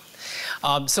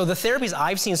 So the therapies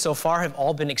I've seen so far have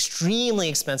all been extremely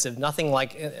expensive. Nothing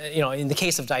like, in the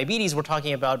case of diabetes, we're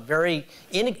talking about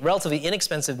relatively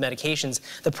inexpensive medications.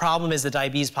 The problem is the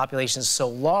diabetes population is so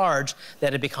large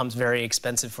that it becomes very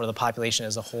expensive for the population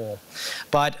as a whole.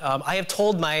 But I have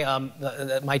told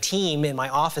my team in my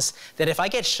office that if I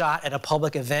get shot at a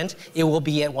public event, it will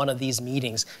be at one of these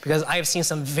meetings, because I have seen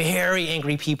some very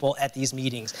angry people at these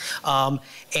meetings.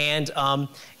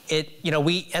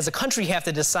 we as a country have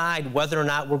to decide whether or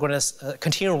not we're going to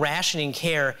continue rationing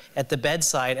care at the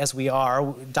bedside as we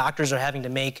are. Doctors are having to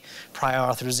make prior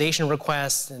authorization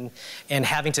requests and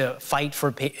having to fight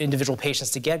for individual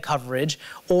patients to get coverage,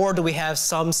 or do we have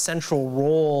some central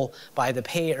role by the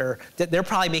payer that they're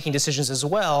probably making decisions as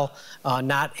well,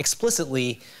 not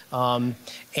explicitly. But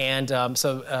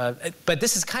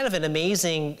this is kind of an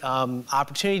amazing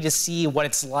opportunity to see what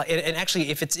it's like. And actually,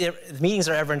 if the meetings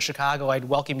are ever in Chicago, I'd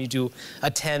welcome you to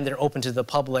attend. They're open to the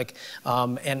public,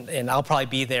 and I'll probably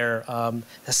be there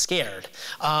scared.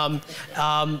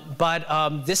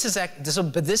 This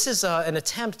is an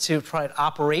attempt to try to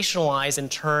operationalize and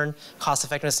turn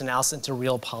cost-effectiveness analysis into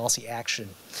real policy action.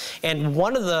 And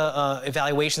one of the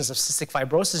evaluations of cystic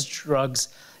fibrosis drugs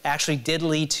actually did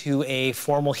lead to a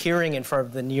formal hearing in front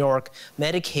of the New York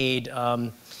Medicaid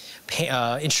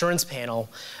insurance panel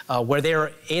where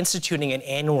they're instituting an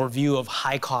annual review of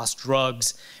high-cost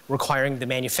drugs, requiring the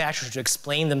manufacturer to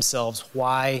explain themselves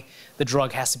why the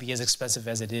drug has to be as expensive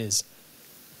as it is.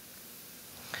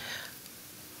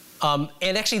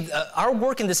 And actually, our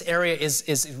work in this area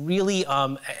is really,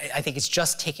 I think it's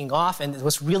just taking off. And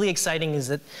what's really exciting is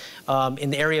that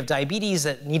in the area of diabetes,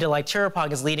 that Nita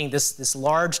Light-Tirapong is leading this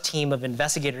large team of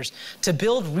investigators to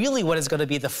build really what is going to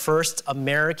be the first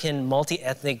American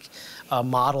multi-ethnic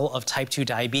model of type 2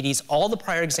 diabetes. All the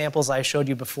prior examples I showed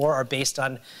you before are based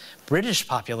on British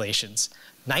populations.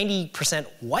 90%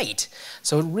 white.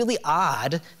 So really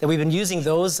odd that we've been using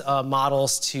those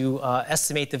models to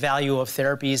estimate the value of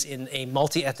therapies in a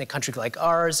multi-ethnic country like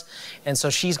ours. And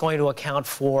so she's going to account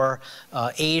for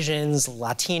Asians,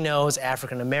 Latinos,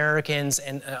 African Americans,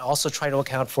 and also try to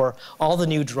account for all the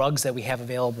new drugs that we have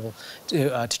available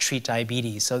to treat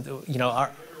diabetes. So, our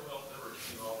behavioral health ever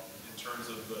came up in terms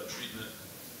of treatment,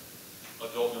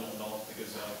 adult mental health,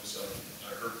 because I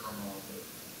heard from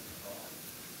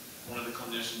one of the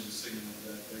clinicians is signaling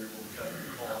that they will cut the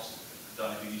cost of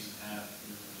diabetes in half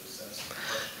to assess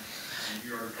depression.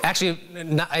 Actually,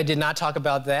 I did not talk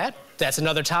about that. That's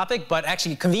another topic, but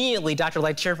actually, conveniently, Dr.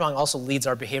 Light-Tirapong also leads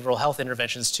our behavioral health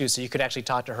interventions too, so you could actually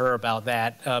talk to her about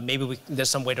that. Maybe there's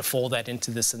some way to fold that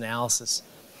into this analysis.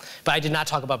 But I did not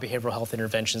talk about behavioral health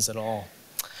interventions at all.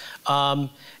 And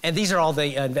these are all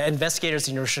the investigators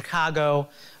in Chicago,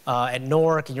 at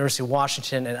Newark, University of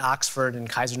Washington, and Oxford, and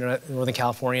Kaiser Northern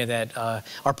California that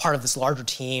are part of this larger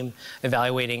team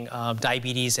evaluating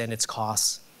diabetes and its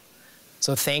costs.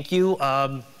 So thank you,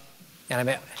 and I'm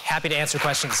happy to answer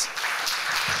questions.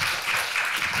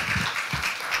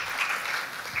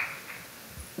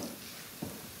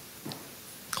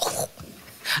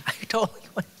 I totally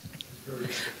went.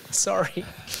 Sorry.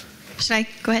 Should I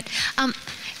go ahead?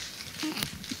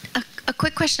 A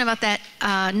quick question about that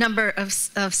number of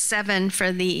 7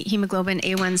 for the hemoglobin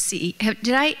A1C.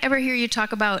 Did I ever hear you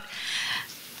talk about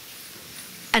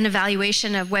an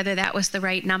evaluation of whether that was the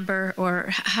right number, or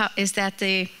how is that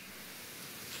does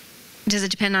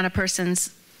it depend on a person's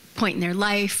point in their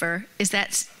life, or is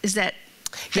that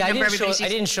yeah, I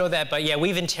didn't show that, but yeah,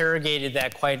 we've interrogated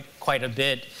that quite a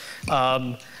bit.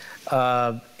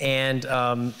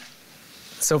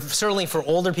 So certainly for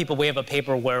older people, we have a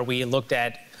paper where we looked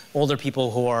at older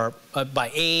people who are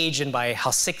by age and by how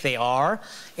sick they are.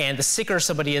 And the sicker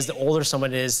somebody is, the older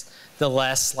someone is, the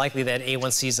less likely that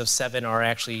A1Cs of 7 are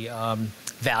actually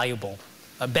valuable,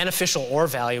 beneficial or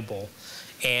valuable.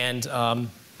 And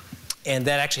that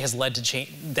actually has led to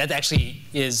change. That actually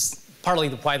is partly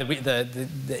why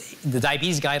the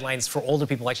diabetes guidelines for older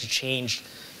people actually changed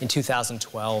in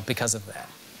 2012 because of that.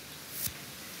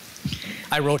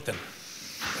 I wrote them.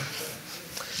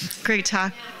 Great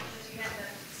talk.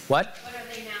 What? What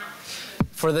are they now?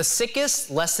 For the sickest,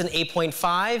 less than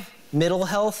 8.5, middle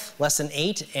health, less than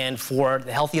 8, and for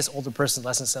the healthiest older person,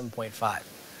 less than 7.5.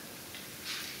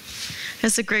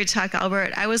 That's a great talk,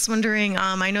 Elbert. I was wondering,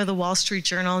 I know the Wall Street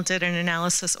Journal did an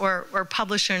analysis or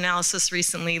published an analysis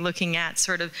recently looking at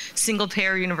sort of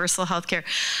single-payer universal health care.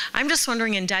 I'm just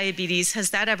wondering, in diabetes, has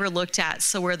that ever looked at,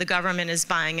 so where the government is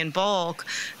buying in bulk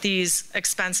these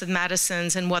expensive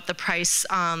medicines, and what the price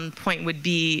point would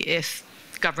be if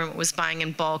government was buying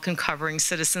in bulk and covering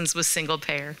citizens with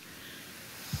single-payer?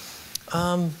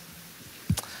 I'm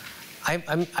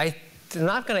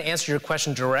not going to answer your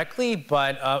question directly,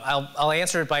 but I'll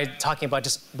answer it by talking about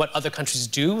just what other countries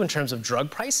do in terms of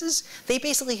drug prices. They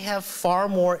basically have far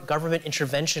more government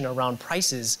intervention around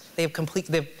prices. The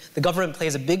government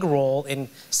plays a big role in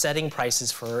setting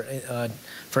prices for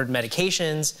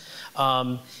medications.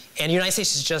 And the United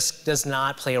States just does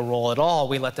not play a role at all.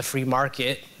 We let the free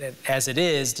market, as it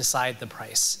is, decide the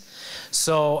price.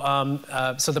 So,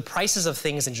 so the prices of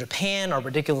things in Japan are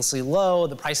ridiculously low.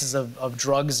 The prices of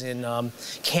drugs in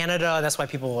Canada, that's why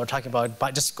people are talking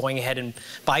about just going ahead and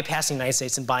bypassing the United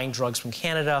States and buying drugs from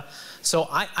Canada. So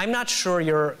I'm not sure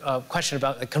your question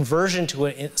about a conversion to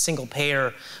a single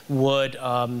payer would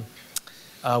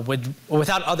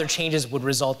without other changes, would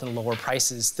result in lower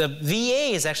prices. The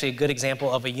VA is actually a good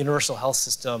example of a universal health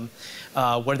system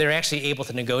where they're actually able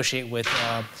to negotiate with,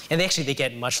 and they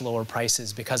get much lower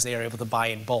prices because they are able to buy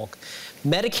in bulk.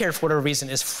 Medicare, for whatever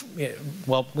reason, is,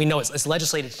 well, we know it's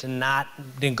legislated to not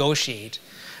negotiate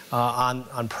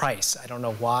on price. I don't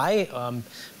know why,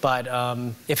 but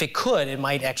if it could, it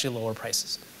might actually lower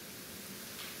prices.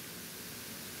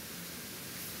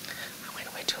 I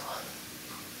waited way too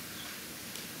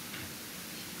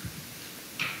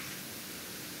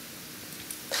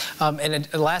long.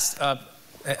 And last, I'm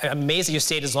amazed that you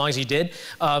stayed as long as you did.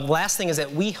 Last thing is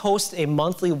that we host a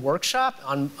monthly workshop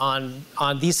on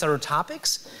these sort of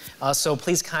topics. So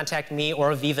please contact me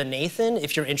or Aviva Nathan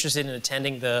if you're interested in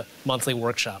attending the monthly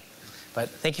workshop. But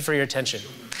thank you for your attention.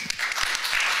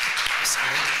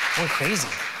 I went crazy.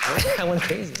 I went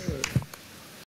crazy.